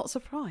 so I'm not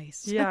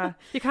surprised. Yeah.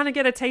 You kind of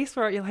get a taste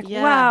for it. You're like,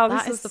 wow,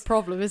 that is the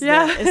problem, isn't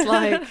it? It's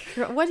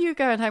like, when are you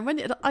going home?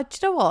 Do you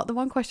know what? The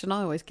one question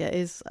I always get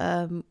is,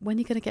 when are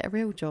you going to get a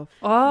real job?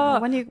 Oh.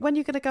 When are you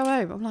going to go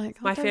home? I'm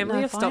like, my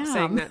family have stopped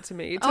saying that to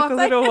me. It took a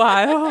little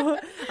while.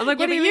 I'm like,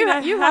 what do you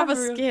mean? You have a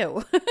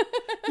skill.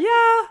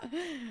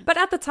 Yeah. But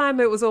at the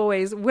time, it was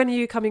always, when are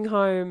you coming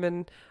home?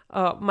 And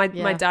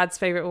my dad's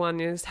favorite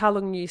one is, how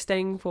long are you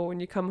staying for when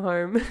you come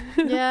home?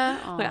 Yeah.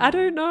 Like, I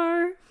don't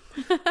know.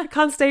 I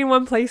can't stay in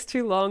one place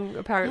too long,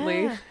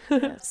 apparently.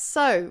 Yeah.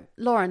 So,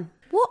 Lauren,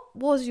 what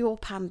was your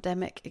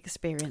pandemic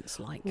experience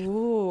like?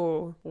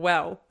 Ooh,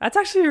 well, that's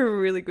actually a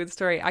really good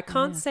story. I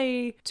can't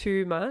say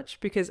too much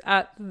because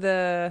at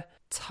the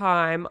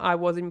time I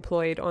was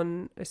employed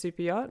on a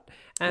super yacht,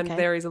 and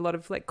there is a lot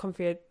of like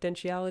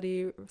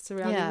confidentiality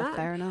surrounding that.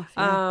 Fair enough.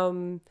 Yeah.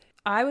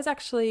 I was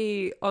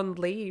actually on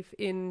leave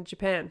in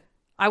Japan.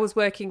 I was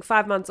working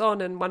 5 months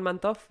on and 1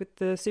 month off with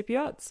the super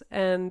yachts,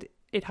 and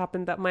it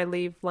happened that my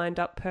leave lined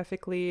up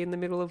perfectly in the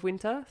middle of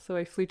winter. So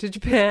I flew to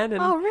Japan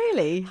and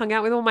really hung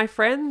out with all my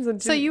friends, and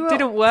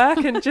didn't work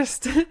and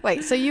just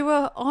wait. So you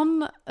were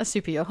on a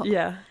super yacht?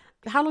 Yeah.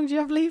 How long do you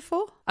have leave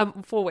for?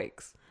 4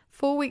 weeks.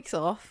 4 weeks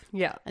off.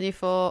 Yeah. And you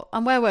thought,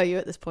 and where were you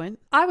at this point?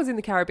 I was in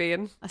the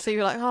Caribbean. So you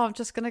were like, oh, I'm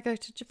just going to go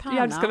to Japan.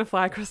 Yeah, I'm just going to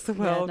fly across the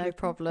world. Yeah, no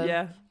problem.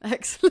 Yeah.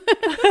 Excellent.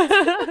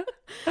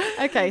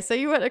 Okay, so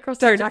you went across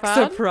to Japan. Don't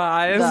act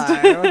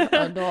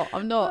surprised. No,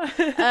 I'm not.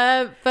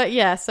 But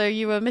yeah, so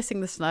you were missing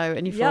the snow,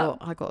 and you thought,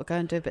 I got to go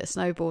and do a bit of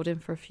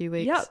snowboarding for a few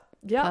weeks.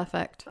 Yeah.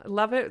 Perfect. I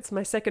love it. It's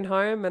my second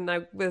home,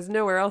 and there's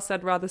nowhere else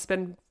I'd rather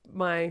spend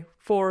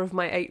 4 of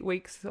my 8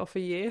 weeks off a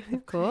year.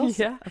 Of course.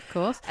 Yeah. Of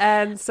course.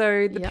 And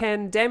so the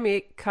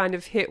pandemic kind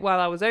of hit while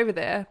I was over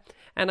there,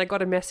 and I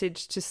got a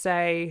message to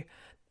say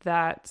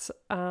that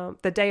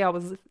the day I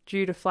was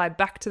due to fly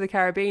back to the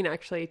Caribbean,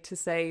 actually, to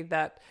say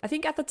that I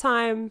think at the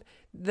time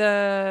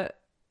the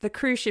the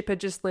cruise ship had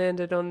just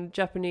landed on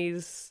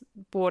Japanese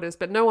borders,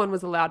 but no one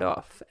was allowed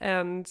off.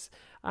 And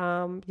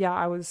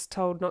I was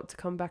told not to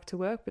come back to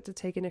work, but to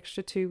take an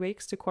extra 2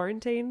 weeks to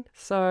quarantine.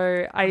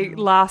 So I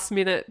last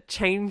minute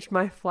changed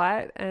my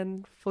flight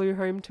and flew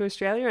home to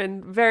Australia,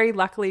 and very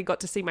luckily got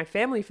to see my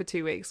family for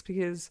 2 weeks,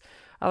 because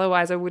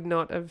otherwise I would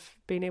not have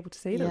been able to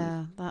see them.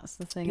 Yeah, that's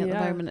the thing at the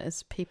moment,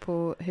 is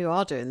people who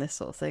are doing this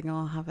sort of thing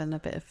are having a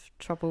bit of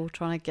trouble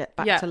trying to get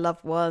back to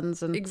loved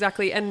ones. And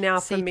exactly. And now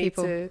for me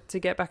to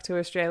get back to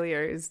Australia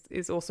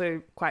is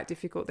also quite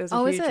difficult. There's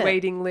a huge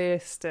waiting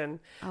list, and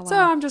so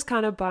I'm just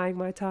kind of buying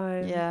my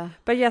time. Yeah.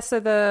 But yeah,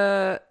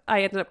 so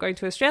I ended up going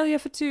to Australia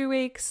for 2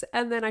 weeks,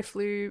 and then I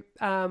flew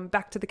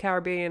back to the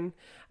Caribbean,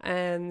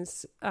 and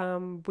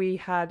we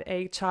had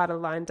a charter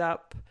lined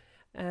up.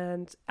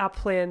 And our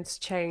plans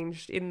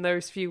changed in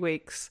those few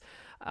weeks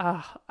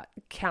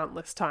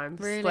countless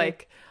times. Really?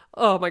 Like,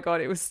 oh my God,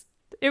 it was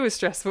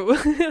stressful.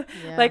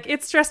 Like,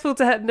 it's stressful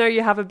to know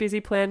you have a busy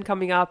plan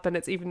coming up, and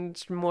it's even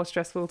more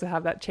stressful to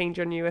have that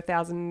change on you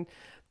 1,000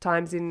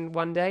 times in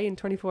one day, in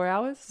 24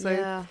 hours.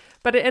 So,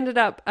 but it ended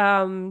up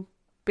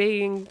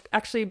being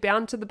actually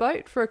bound to the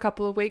boat for a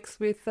couple of weeks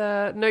with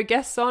no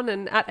guests on,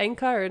 and at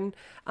anchor, and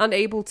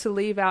unable to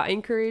leave our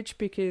anchorage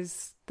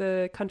because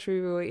the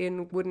country we were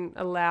in wouldn't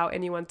allow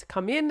anyone to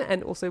come in,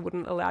 and also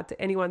wouldn't allow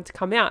anyone to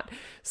come out.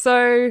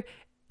 So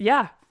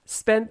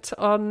spent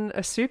on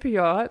a super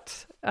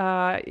yacht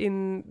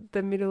in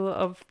the middle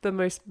of the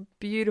most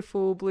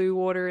beautiful blue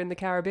water in the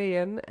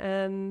Caribbean,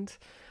 and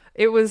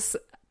it was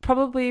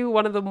probably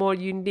one of the more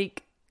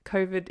unique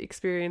COVID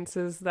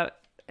experiences that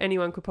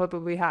anyone could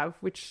probably have,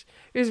 which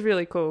is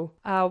really cool.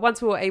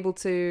 Once we were able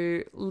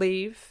to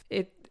leave,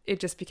 it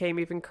just became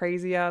even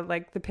crazier.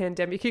 Like, the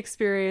pandemic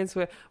experience,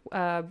 we're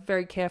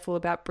very careful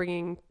about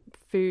bringing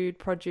food,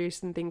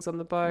 produce and things on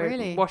the boat.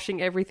 Really?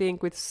 Washing everything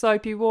with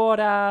soapy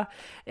water.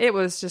 It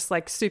was just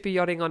like super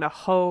yachting on a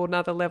whole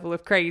nother level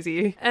of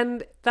crazy.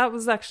 And that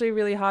was actually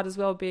really hard as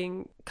well,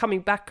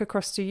 coming back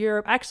across to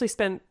Europe. I actually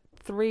spent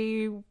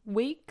 3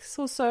 weeks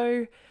or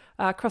so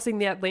crossing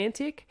the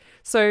Atlantic,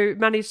 so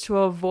managed to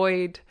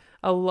avoid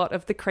a lot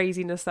of the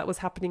craziness that was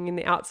happening in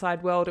the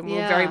outside world, and we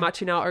were very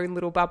much in our own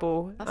little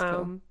bubble. That's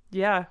cool.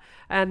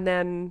 And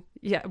then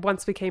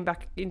once we came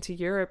back into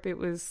Europe, it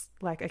was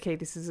like, okay,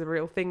 this is a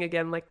real thing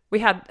again. Like, we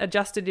had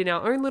adjusted in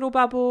our own little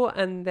bubble,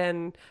 and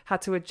then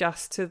had to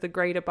adjust to the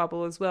greater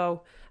bubble as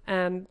well.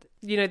 And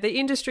the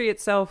industry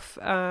itself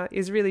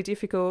is really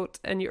difficult,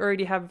 and you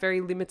already have very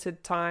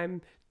limited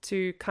time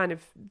to kind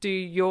of do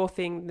your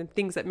thing, the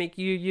things that make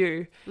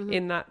you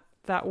in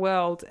that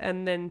world.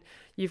 And then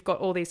you've got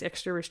all these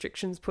extra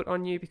restrictions put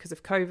on you because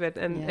of COVID,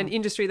 and an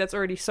industry that's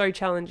already so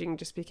challenging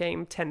just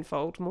became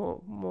tenfold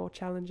more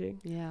challenging.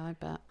 Yeah, I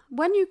bet.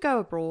 When you go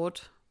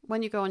abroad,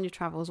 when you go on your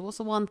travels, what's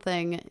the one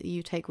thing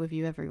you take with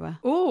you everywhere?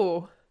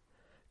 Oh,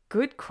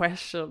 good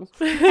question.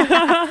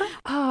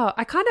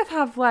 I kind of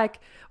have like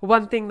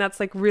one thing that's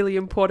like really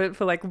important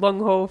for like long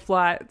haul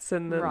flights,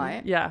 and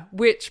then,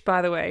 which,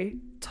 by the way,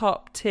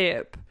 top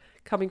tip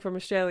coming from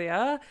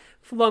Australia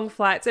for long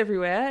flights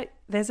everywhere,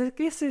 there's a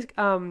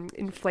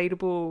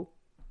inflatable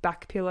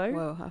back pillow.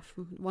 Whoa, I've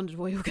wondered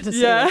what you were going to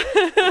say.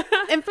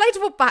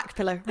 Inflatable back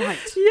pillow, right?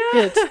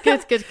 Yeah,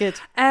 good.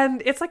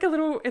 And it's like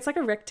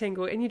a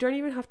rectangle, and you don't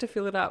even have to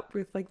fill it up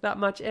with like that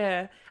much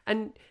air,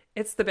 and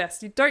it's the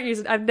best. You don't use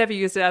it. I've never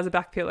used it as a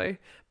back pillow,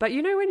 but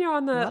when you're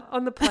on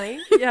the plane,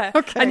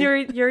 okay, and you're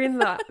in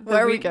the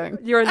where are we going?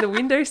 You're in the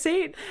window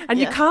seat, and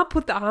you can't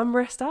put the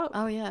armrest up.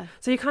 Oh yeah.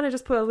 So you kind of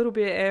just put a little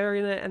bit of air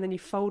in it, and then you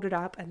fold it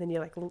up, and then you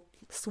like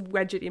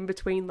wedge it in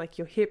between like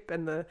your hip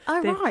and the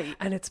thing, right,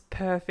 and it's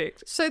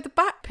perfect. So the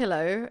back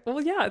pillow,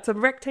 it's a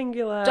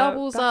rectangular,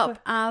 doubles up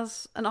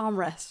as an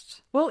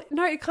armrest. Well,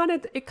 no, it kind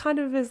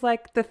of is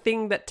like the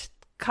thing that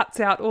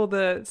cuts out all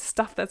the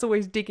stuff that's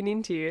always digging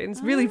into you, and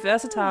it's really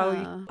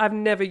versatile. I've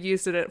never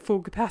used it at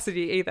full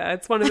capacity either.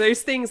 It's one of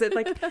those things that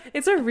like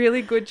it's a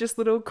really good just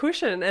little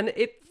cushion, and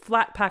it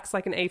flat packs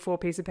like an A4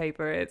 piece of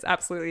paper. It's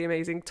absolutely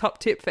amazing. Top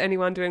tip for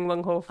anyone doing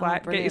long haul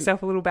flight: get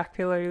yourself a little back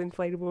pillow,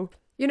 inflatable.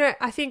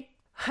 I think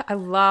I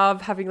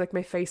love having like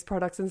my face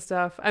products and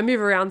stuff. I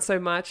move around so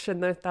much,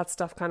 and that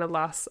stuff kind of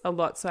lasts a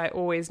lot, so I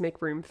always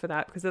make room for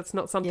that, because that's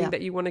not something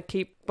that you want to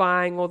keep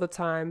buying all the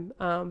time.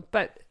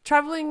 But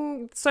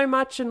traveling so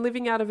much and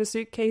living out of a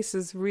suitcase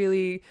has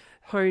really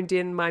honed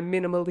in my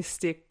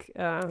minimalistic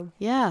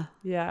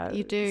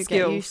you do skills.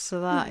 Get used to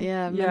that.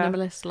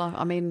 Minimalist life.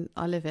 I mean,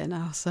 I live it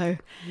now, so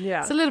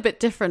it's a little bit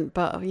different,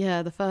 but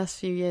the first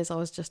few years I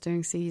was just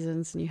doing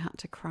seasons, and you had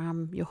to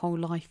cram your whole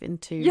life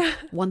into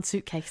one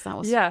suitcase. That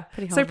was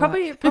pretty hard. So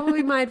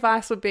probably my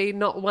advice would be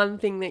not one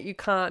thing that you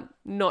can't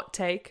not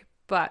take,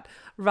 but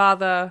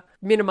rather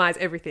minimize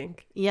everything.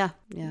 Yeah.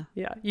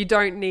 You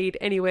don't need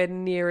anywhere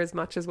near as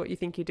much as what you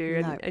think you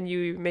do, and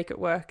you make it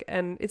work,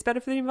 and it's better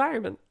for the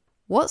environment.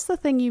 What's the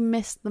thing you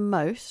miss the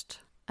most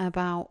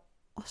about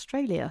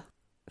Australia?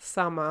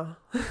 Summer.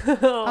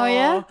 Oh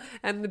yeah?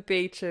 And the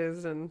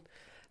beaches, and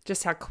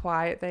just how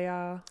quiet they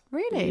are.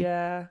 Really?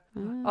 Yeah.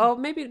 Oh,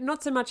 maybe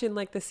not so much in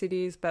like the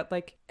cities, but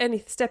like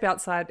step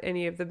outside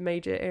any of the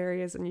major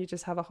areas and you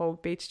just have a whole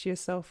beach to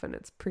yourself and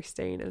it's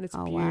pristine and it's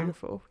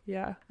beautiful. Wow.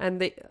 Yeah.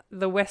 And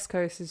the West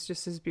Coast is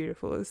just as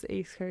beautiful as the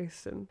East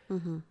Coast, and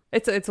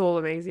it's all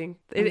amazing.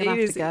 It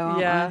is.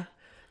 Yeah.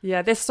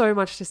 Yeah. There's so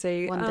much to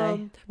see. One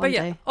day. But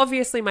yeah,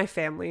 obviously my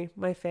family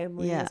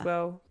as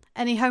well.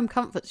 Any home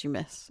comforts you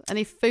miss?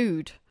 Any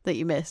food that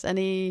you miss?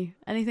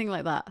 Anything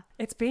like that?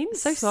 It's been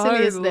so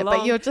silly, isn't it?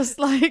 But you're just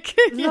like,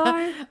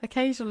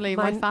 occasionally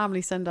my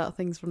family send out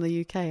things from the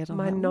UK. And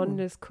my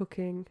nonna's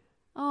cooking.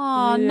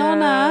 Oh,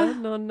 yeah,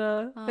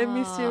 Nonna. I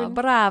miss you.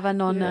 Brava,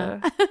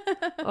 Nonna.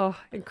 Yeah.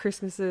 And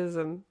Christmases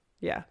and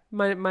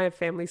my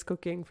family's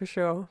cooking for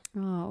sure.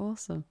 Oh,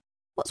 awesome.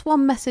 What's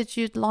one message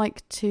you'd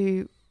like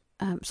to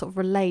sort of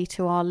relay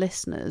to our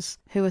listeners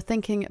who are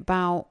thinking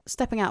about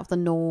stepping out of the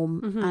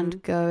norm and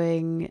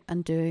going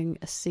and doing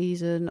a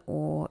season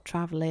or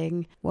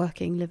travelling,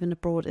 working, living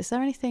abroad? Is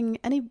there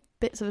any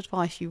bits of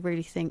advice you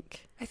really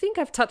think? I think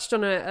I've touched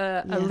on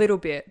a little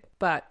bit,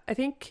 but I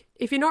think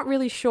if you're not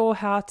really sure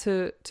how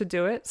to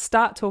do it,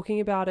 start talking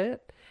about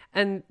it.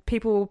 And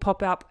people will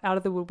pop up out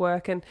of the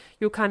woodwork and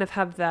you'll kind of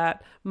have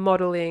that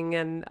modelling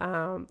and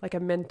like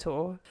a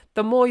mentor.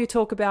 The more you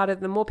talk about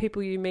it, the more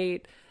people you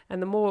meet and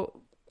the more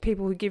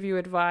people who give you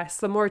advice,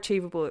 the more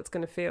achievable it's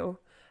going to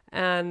feel.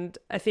 And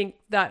I think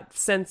that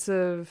sense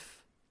of,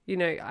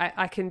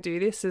 I can do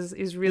this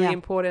is really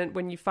important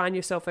when you find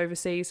yourself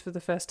overseas for the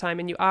first time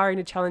and you are in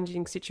a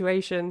challenging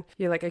situation.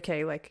 You're like,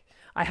 okay, like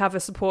I have a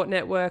support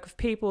network of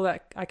people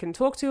that I can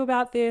talk to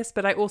about this,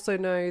 but I also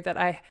know that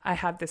I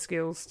have the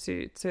skills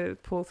to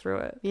pull through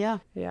it. Yeah.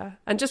 Yeah.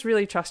 And just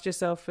really trust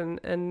yourself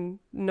and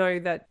know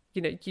that,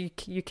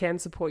 you can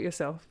support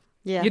yourself.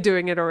 Yeah. You're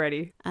doing it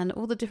already. And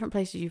all the different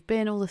places you've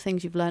been, all the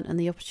things you've learned and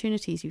the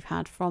opportunities you've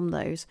had from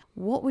those,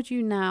 what would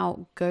you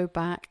now go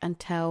back and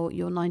tell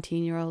your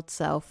 19-year-old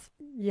self?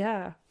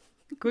 Yeah,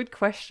 good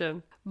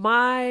question.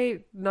 My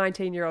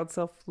 19-year-old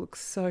self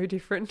looks so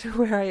different to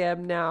where I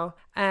am now.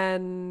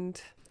 And,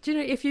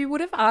 if you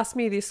would have asked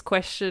me this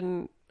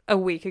question a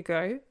week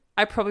ago,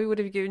 I probably would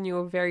have given you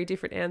a very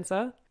different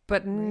answer.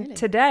 But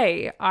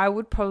today, I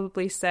would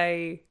probably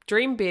say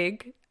dream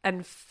big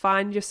and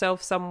find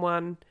yourself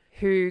someone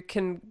who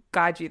can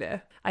guide you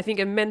there. I think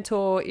a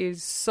mentor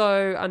is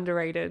so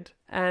underrated,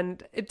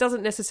 and it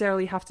doesn't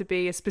necessarily have to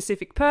be a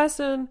specific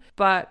person,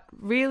 but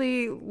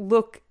really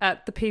look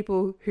at the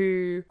people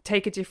who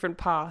take a different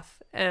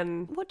path.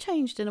 And what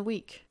changed in a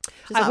week?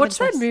 I watched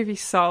that movie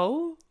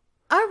Soul.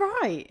 Oh,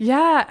 right.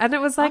 Yeah, and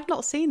it was like... I've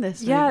not seen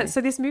this movie. Yeah,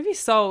 so this movie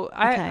Soul,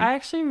 I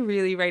actually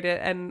really rate it.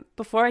 And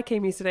before I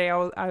came here today,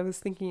 I was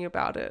thinking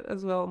about it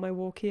as well on my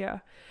walk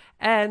here.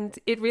 And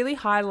it really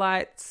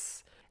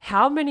highlights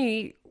how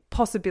many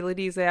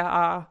possibilities there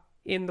are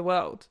in the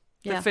world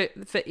for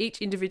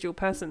each individual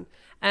person.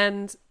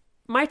 And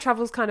my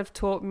travels kind of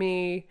taught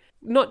me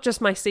not just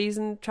my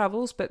season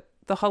travels, but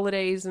the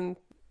holidays and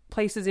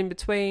places in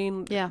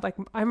between. Yeah. Like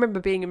I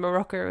remember being in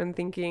Morocco and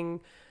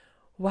thinking,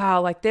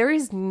 wow, like there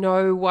is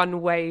no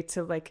one way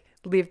to like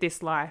live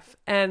this life.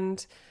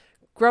 And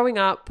growing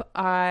up,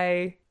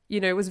 I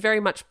was very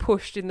much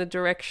pushed in the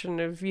direction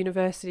of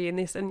university and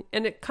this, and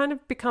it kind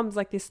of becomes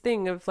like this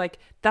thing of like,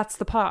 that's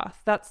the path.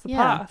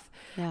 Yeah.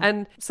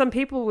 And some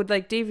people would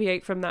like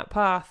deviate from that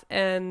path,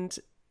 and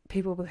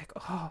people would like,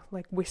 oh,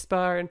 like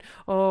whisper and,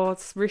 oh,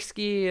 it's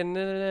risky and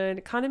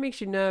it kind of makes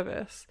you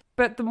nervous.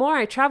 But the more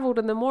I traveled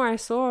and the more I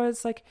saw,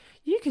 it's like,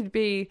 you could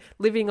be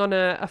living on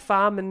a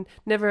farm and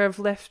never have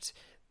left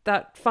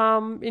that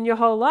farm in your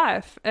whole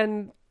life,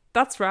 and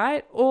that's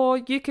right. Or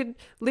you could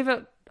live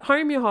at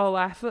home your whole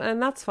life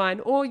and that's fine,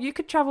 or you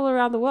could travel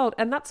around the world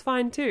and that's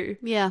fine too.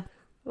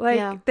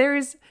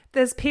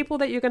 There's people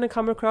that you're going to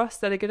come across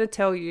that are going to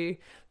tell you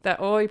that,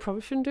 oh, you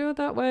probably shouldn't do it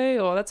that way,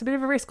 or that's a bit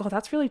of a risk, or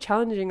that's really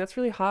challenging, that's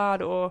really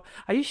hard, or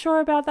are you sure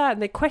about that?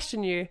 And they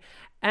question you,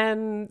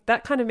 and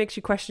that kind of makes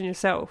you question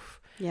yourself.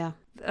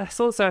 I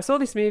saw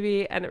this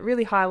movie and it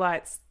really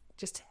highlights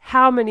just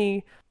how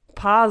many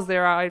paths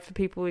there are for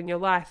people in your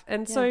life.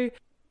 And so,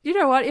 you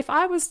know what, if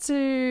I was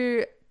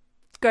to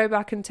go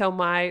back and tell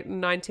my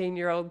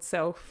 19-year-old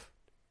self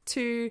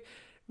to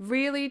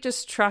really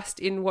just trust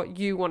in what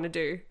you want to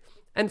do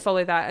and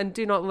follow that, and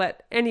do not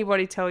let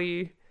anybody tell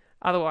you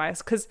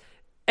otherwise, because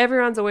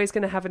everyone's always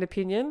going to have an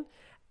opinion,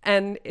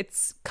 and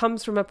it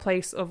comes from a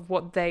place of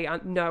what they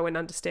know and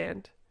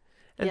understand,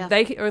 and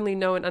they only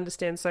know and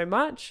understand so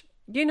much.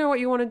 You know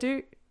what you want to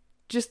do,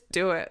 just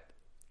do it.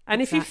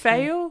 And if you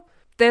fail,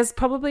 there's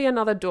probably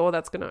another door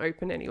that's going to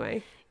open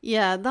anyway.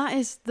 Yeah, that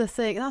is the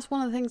thing. That's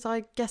one of the things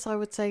I guess I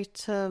would say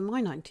to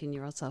my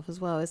 19-year-old self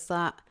as well, is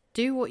that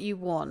do what you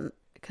want,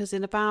 because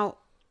in about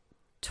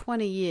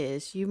 20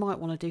 years, you might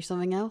want to do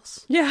something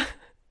else. Yeah.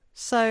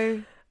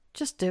 So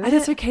just do it. And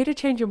it's okay to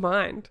change your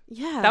mind.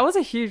 Yeah. That was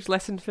a huge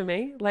lesson for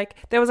me. Like,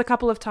 there was a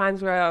couple of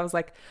times where I was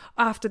like,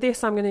 after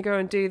this, I'm going to go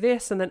and do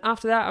this. And then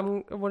after that, I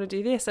want to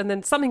do this. And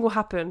then something will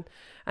happen.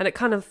 And it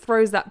kind of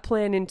throws that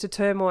plan into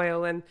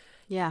turmoil. And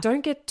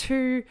Don't get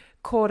too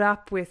caught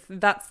up with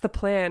that's the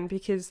plan,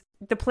 because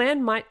the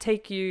plan might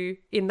take you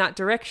in that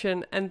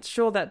direction, and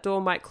sure, that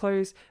door might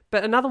close,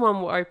 but another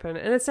one will open.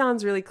 And it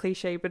sounds really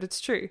cliche, but it's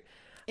true.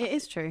 It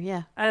is true,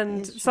 yeah.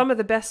 And some of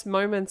the best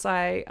moments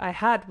I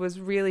had was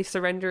really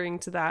surrendering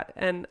to that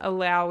and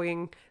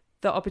allowing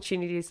the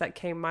opportunities that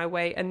came my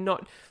way and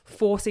not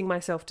forcing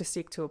myself to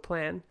stick to a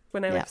plan.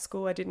 When I left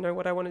school, I didn't know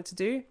what I wanted to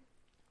do.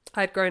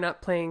 I'd grown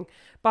up playing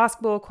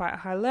basketball quite a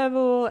high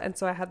level, and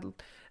so I had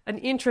an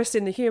interest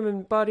in the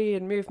human body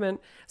and movement.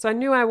 So I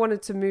knew I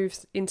wanted to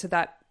move into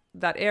that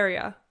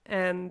area.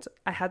 And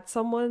I had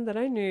someone that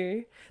I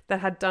knew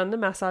that had done the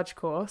massage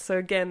course. So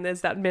again,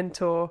 there's that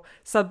mentor,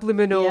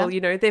 subliminal,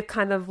 they've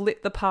kind of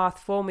lit the path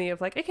for me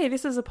of like, okay,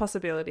 this is a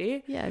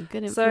possibility. Yeah,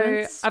 good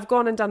influence. So I've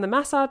gone and done the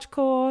massage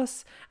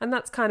course, and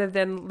that's kind of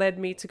then led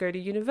me to go to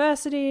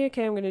university.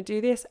 Okay, I'm going to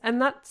do this.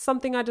 And that's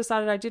something I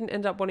decided I didn't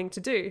end up wanting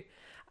to do.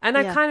 And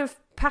I kind of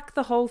packed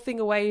the whole thing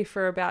away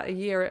for about a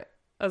year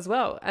as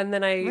well. And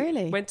then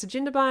I went to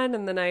Jindabyne,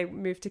 and then I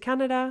moved to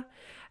Canada,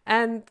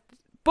 and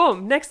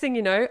boom, next thing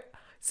you know,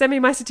 send me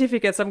my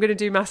certificates. I'm going to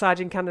do massage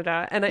in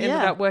Canada. And I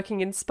ended up working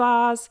in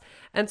spas.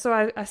 And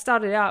so I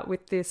started out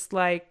with this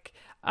like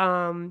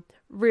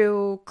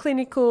real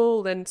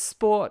clinical and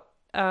sport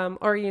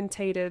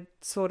orientated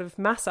sort of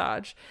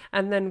massage,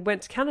 and then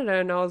went to Canada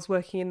and I was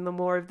working in the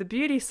more of the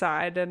beauty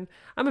side. And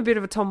I'm a bit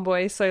of a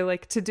tomboy, so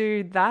like to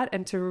do that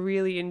and to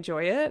really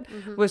enjoy it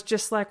was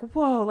just like,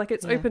 whoa, like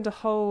it's opened a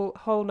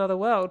whole nother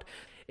world.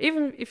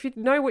 Even if you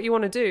know what you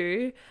want to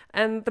do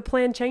and the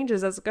plan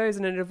changes as it goes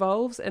and it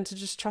evolves, and to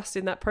just trust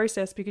in that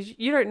process, because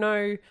you don't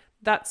know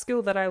that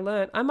skill that I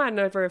learned. I might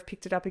never have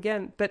picked it up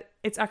again, but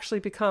it's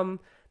actually become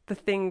the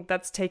thing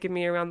that's taken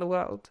me around the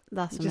world.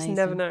 That's amazing. You just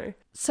never know.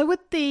 So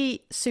with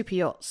the super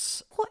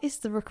yachts, what is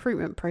the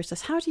recruitment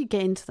process? How do you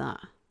get into that?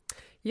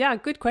 Yeah,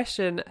 good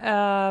question.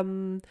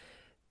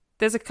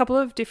 There's a couple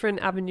of different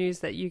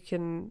avenues that you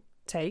can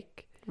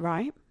take.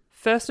 Right.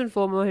 First and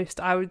foremost,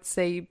 I would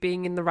say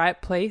being in the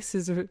right place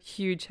is a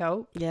huge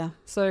help. Yeah.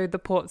 So the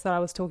ports that I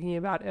was talking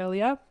about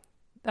earlier,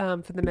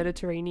 for the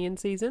Mediterranean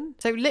season.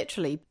 So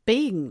literally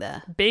being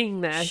there.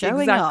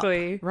 Showing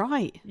exactly. up.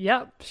 Right.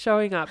 Yep,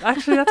 showing up.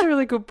 Actually, that's a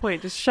really good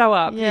point. Just show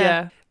up.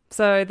 Yeah.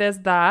 So there's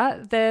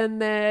that. Then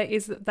there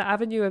is the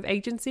avenue of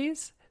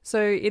agencies.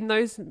 So in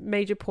those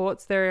major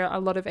ports, there are a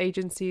lot of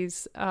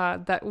agencies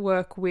that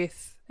work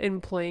with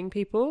employing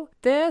people.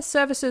 Their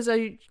services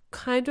are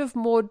kind of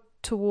more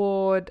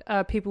toward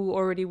people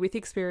already with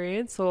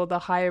experience or the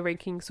higher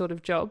ranking sort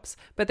of jobs,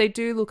 but they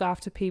do look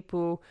after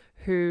people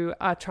who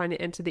are trying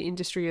to enter the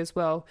industry as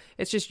well.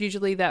 It's just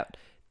usually that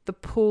the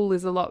pool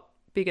is a lot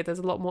bigger. There's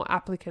a lot more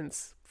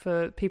applicants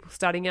for people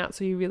starting out,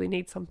 so you really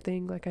need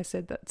something, like I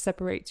said, that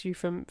separates you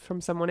from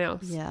someone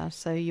else. Yeah,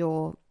 so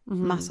your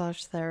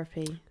massage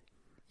therapy.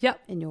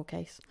 Yep. In your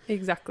case.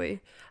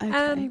 Exactly. Okay.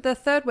 And the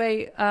third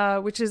way,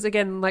 which is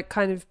again like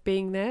kind of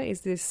being there,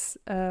 is this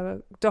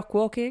dock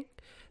walking.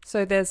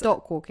 So there's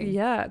dock walking.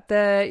 Yeah,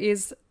 there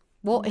is.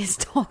 What is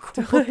dock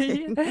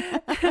walking? Is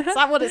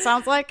that what it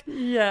sounds like?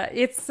 Yeah,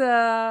 it's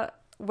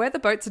where the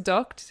boats are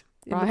docked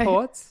in the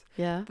ports.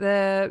 Yeah,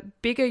 the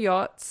bigger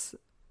yachts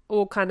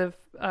all kind of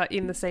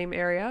in the same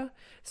area.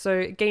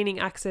 So gaining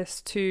access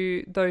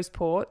to those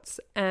ports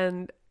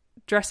and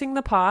dressing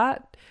the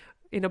part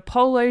in a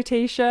polo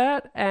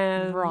t-shirt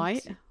and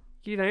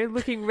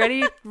looking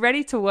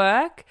ready to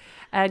work.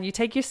 And you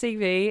take your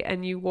CV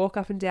and you walk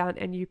up and down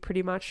and you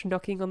pretty much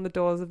knocking on the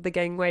doors of the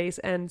gangways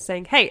and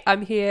saying, hey,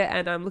 I'm here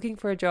and I'm looking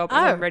for a job and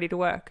I'm ready to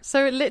work.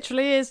 So it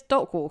literally is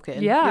dock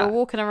walking. Yeah. You're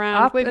walking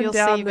around up with your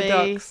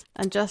CV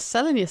and just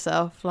selling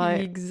yourself.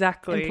 Like,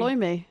 exactly. Employ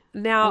me.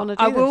 Now,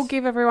 I will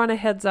give everyone a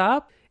heads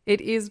up.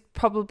 It is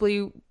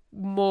probably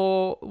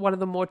one of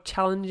the more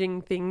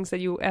challenging things that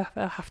you'll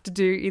ever have to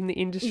do in the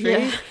industry.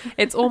 Yeah.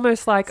 It's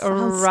almost like a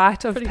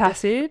rite of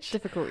passage.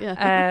 Difficult, yeah.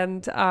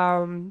 And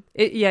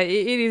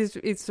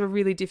it's a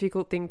really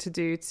difficult thing to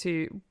do,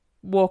 to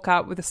walk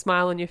up with a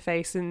smile on your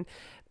face and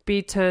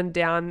be turned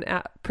down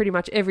pretty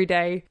much every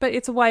day. But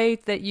it's a way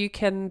that you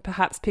can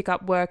perhaps pick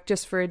up work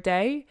just for a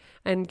day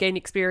and gain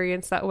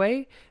experience that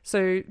way.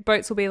 So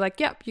boats will be like,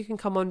 yep, you can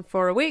come on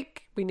for a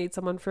week. We need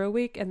someone for a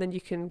week. And then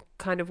you can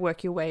kind of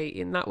work your way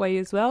in that way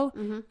as well.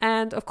 Mm-hmm.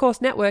 And of course,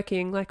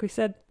 networking, like we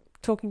said,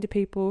 talking to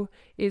people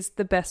is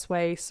the best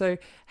way. So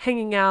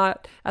hanging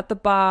out at the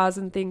bars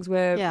and things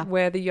where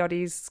the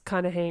yachties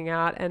kind of hang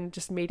out, and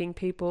just meeting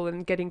people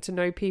and getting to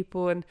know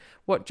people and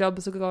what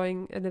jobs are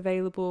going and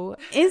available.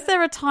 Is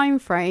there a time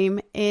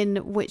frame in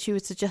which you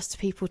would suggest to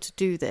people to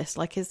do this?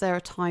 Like, is there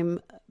a time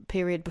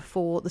period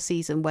before the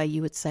season where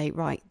you would say,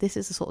 right, this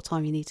is the sort of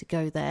time you need to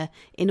go there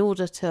in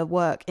order to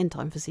work in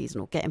time for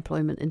season or get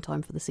employment in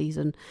time for the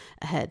season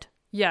ahead?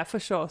 Yeah, for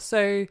sure.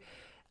 So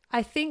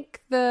I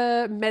think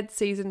the med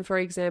season, for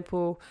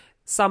example,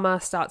 summer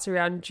starts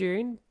around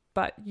June,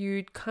 but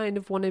you'd kind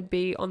of want to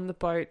be on the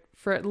boat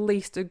for at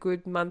least a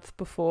good month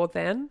before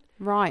then.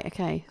 Right,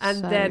 okay.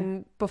 And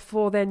then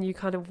before then, you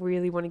kind of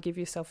really want to give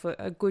yourself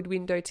a good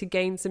window to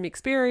gain some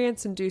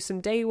experience and do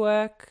some day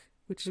work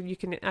which you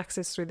can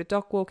access through the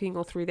dock walking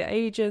or through the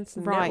agents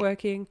and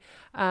networking.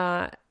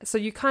 So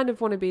you kind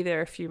of want to be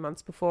there a few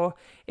months before.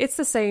 It's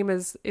the same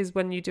as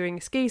when you're doing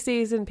ski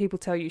season. People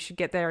tell you should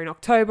get there in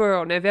October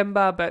or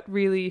November, but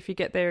really if you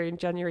get there in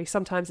January,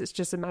 sometimes it's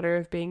just a matter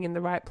of being in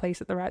the right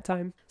place at the right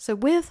time. So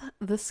with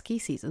the ski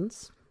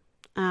seasons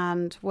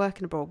and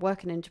working abroad,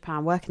 working in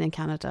Japan, working in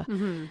Canada,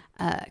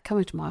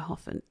 coming to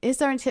Mayrhofen, is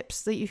there any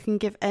tips that you can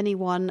give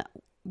anyone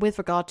with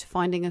regard to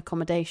finding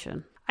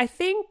accommodation? I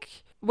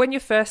think when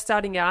you're first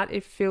starting out,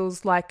 it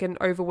feels like an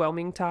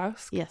overwhelming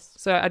task. Yes.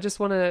 So I just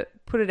want to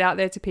put it out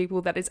there to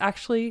people that it's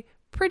actually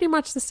pretty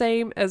much the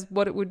same as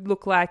what it would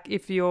look like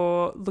if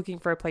you're looking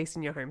for a place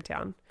in your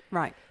hometown.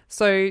 Right.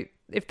 So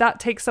if that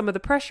takes some of the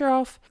pressure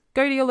off,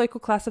 go to your local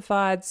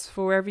classifieds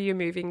for wherever you're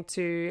moving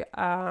to.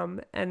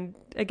 And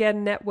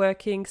again,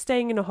 networking,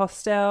 staying in a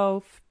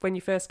hostel when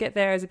you first get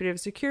there as a bit of a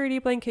security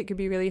blanket could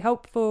be really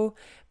helpful.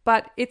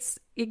 But it's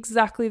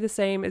exactly the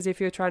same as if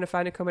you're trying to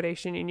find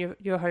accommodation in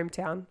your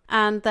hometown.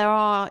 And there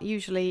are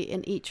usually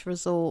in each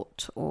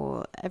resort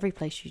or every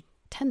place you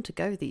tend to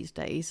go these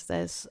days,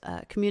 there's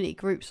community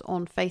groups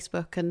on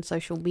Facebook and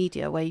social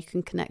media where you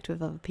can connect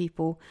with other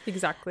people.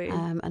 Exactly.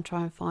 And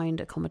try and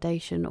find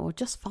accommodation or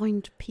just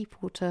find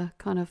people to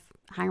kind of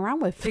hang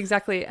around with.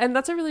 Exactly. And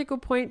that's a really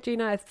good point,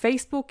 Gina.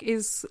 Facebook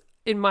is,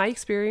 in my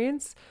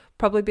experience,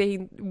 probably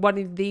being one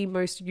of the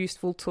most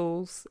useful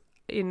tools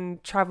in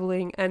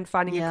traveling and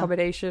finding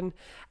accommodation.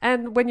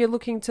 And when you're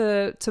looking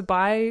to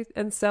buy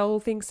and sell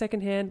things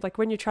secondhand, like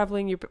when you're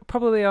traveling, you're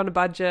probably on a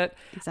budget.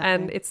 Exactly.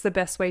 And it's the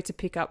best way to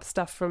pick up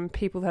stuff from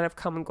people that have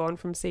come and gone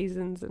from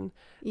seasons, and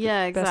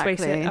best way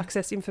to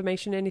access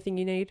information, anything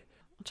you need.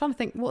 I'm trying to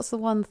think, what's the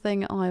one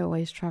thing I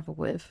always travel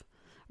with,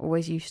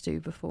 always used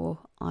to before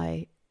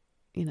I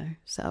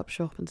set up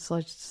shop and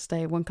decided to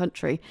stay in one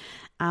country.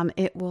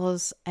 It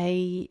was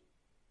a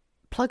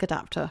plug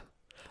adapter.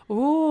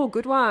 Oh,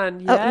 good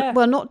one. Yeah.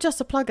 Well, not just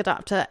a plug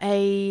adapter,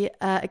 a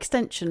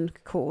extension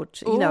cord,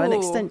 an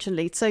extension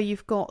lead. So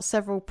you've got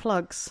several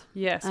plugs.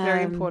 Yes,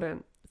 very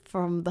important.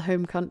 From the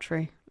home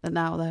country. And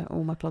now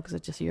all my plugs are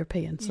just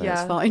European, so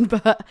it's fine.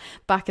 But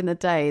back in the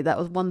day, that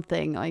was one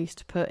thing I used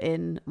to put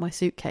in my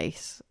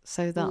suitcase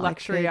so that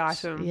luxury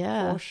item,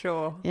 for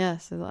sure. Yeah,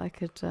 so that I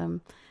could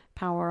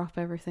power up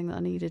everything that I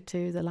needed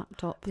to, the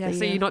laptop. Yeah,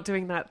 so you're not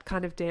doing that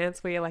kind of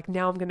dance where you're like,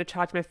 now I'm going to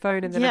charge my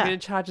phone and then I'm going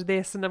to charge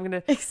this and I'm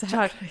going to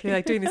charge. You're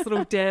like doing this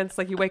little dance,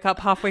 like you wake up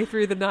halfway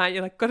through the night,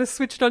 you're like, got to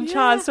switch it on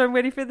charge so I'm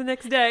ready for the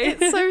next day.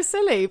 It's so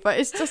silly, but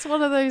it's just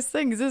one of those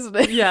things, isn't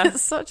it? Yeah.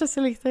 It's such a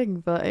silly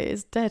thing, but it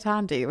is dead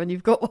handy when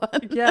you've got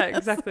one. Yeah,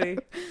 exactly.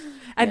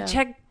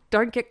 And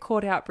don't get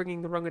caught out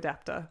bringing the wrong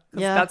adapter.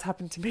 Yeah. That's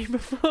happened to me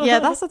before. Yeah,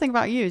 that's the thing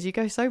about you is you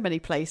go so many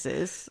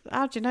places.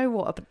 How do you know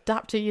what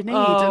adapter you need?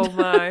 Oh,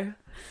 my.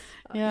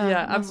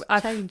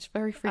 I've changed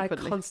very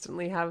frequently. I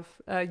constantly have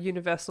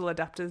universal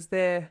adapters.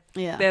 They're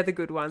the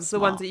good ones. Smart.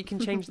 The ones that you can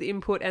change the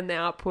input and the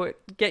output.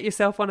 Get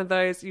yourself one of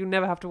those. You'll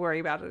never have to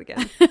worry about it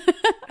again.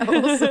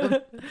 Awesome.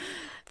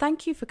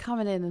 Thank you for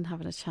coming in and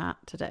having a chat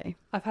today.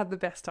 I've had the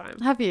best time.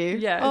 Have you?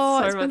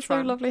 Yeah, it's been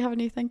so lovely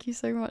having you. Thank you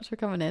so much for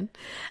coming in.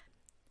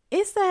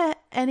 Is there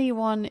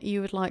anyone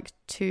you would like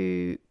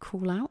to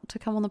call out to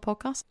come on the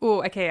podcast?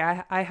 Oh, okay.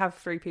 I have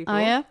 3 people. Oh,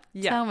 yeah?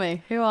 Yeah. Tell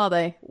me. Who are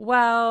they?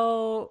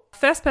 Well,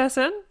 first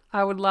person,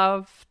 I would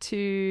love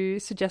to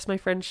suggest my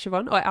friend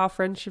Siobhan, or our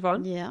friend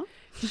Siobhan. Yeah.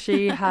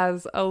 She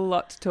has a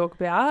lot to talk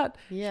about.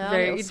 Yeah,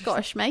 very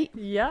Scottish mate.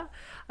 Yeah.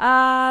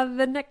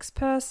 The next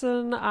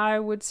person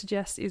I would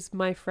suggest is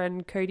my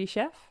friend Cody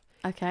Chef.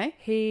 Okay.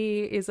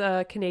 He is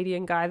a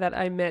Canadian guy that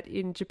I met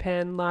in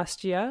Japan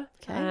last year.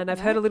 Okay, and I've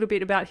heard a little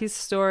bit about his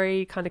story.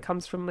 He kind of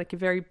comes from like a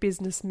very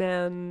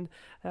businessman,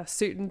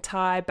 suit and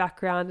tie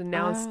background, and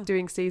now is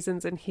doing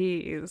seasons, and he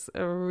is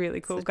a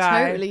really cool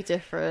guy. Totally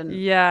different.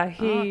 Yeah,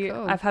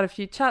 cool. I've had a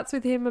few chats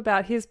with him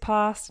about his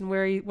past and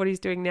what he's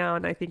doing now,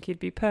 and I think he'd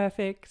be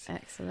perfect.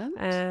 Excellent.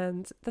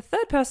 And the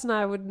third person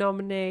I would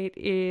nominate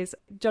is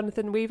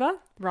Jonathan Weaver.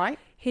 Right.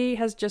 He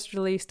has just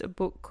released a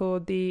book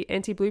called The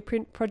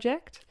Anti-Blueprint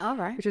Project. All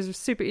right. Which is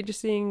super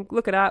interesting.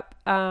 Look it up.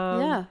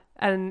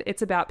 And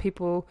it's about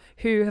people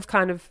who have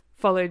kind of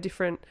followed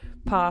different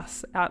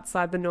paths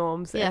outside the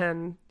norms. Yeah.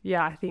 And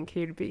I think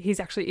he's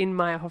actually in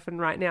Mayrhofen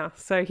right now.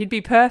 So he'd be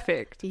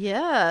perfect.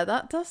 Yeah,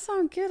 that does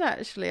sound good,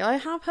 actually. I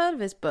have heard of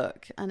his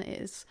book and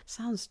it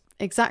sounds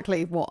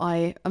exactly what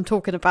I am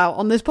talking about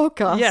on this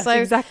podcast. Yes, so,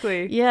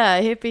 exactly. Yeah,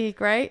 he'd be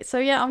great. So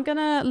I'm going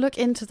to look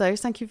into those.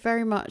 Thank you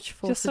very much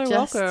for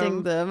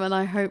suggesting them. And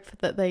I hope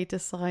that they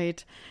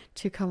decide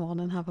to come on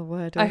and have a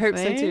word with me. I hope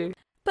so too.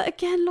 But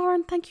again,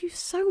 Lauren, thank you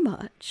so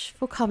much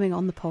for coming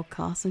on the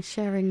podcast and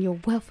sharing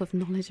your wealth of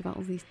knowledge about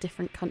all these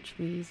different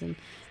countries. And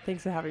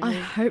thanks for having me. I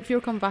hope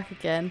you'll come back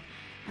again.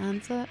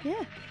 And thank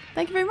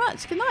you very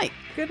much. Good night.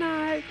 Good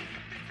night.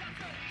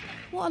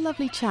 What a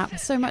lovely chat with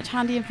so much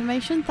handy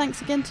information.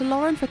 Thanks again to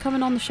Lauren for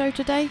coming on the show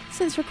today.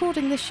 Since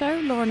recording this show,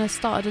 Lauren has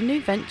started a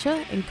new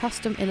venture in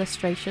custom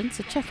illustration,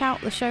 so check out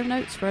the show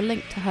notes for a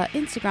link to her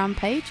Instagram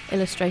page,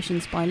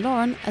 Illustrations by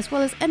Lauren, as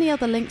well as any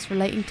other links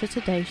relating to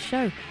today's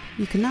show.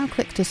 You can now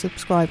click to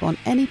subscribe on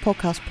any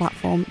podcast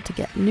platform to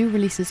get new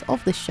releases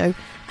of this show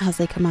as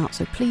they come out,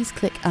 so please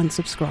click and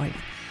subscribe.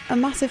 A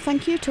massive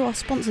thank you to our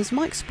sponsors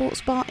Mike's Sports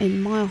Bar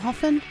in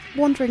Maelhoffen,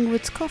 Wandering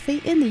Woods Coffee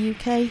in the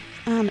UK,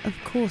 and of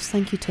course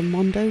thank you to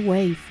Mondo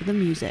Wave for the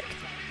music.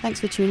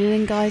 Thanks for tuning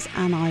in, guys,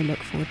 and I look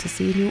forward to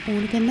seeing you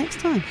all again next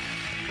time.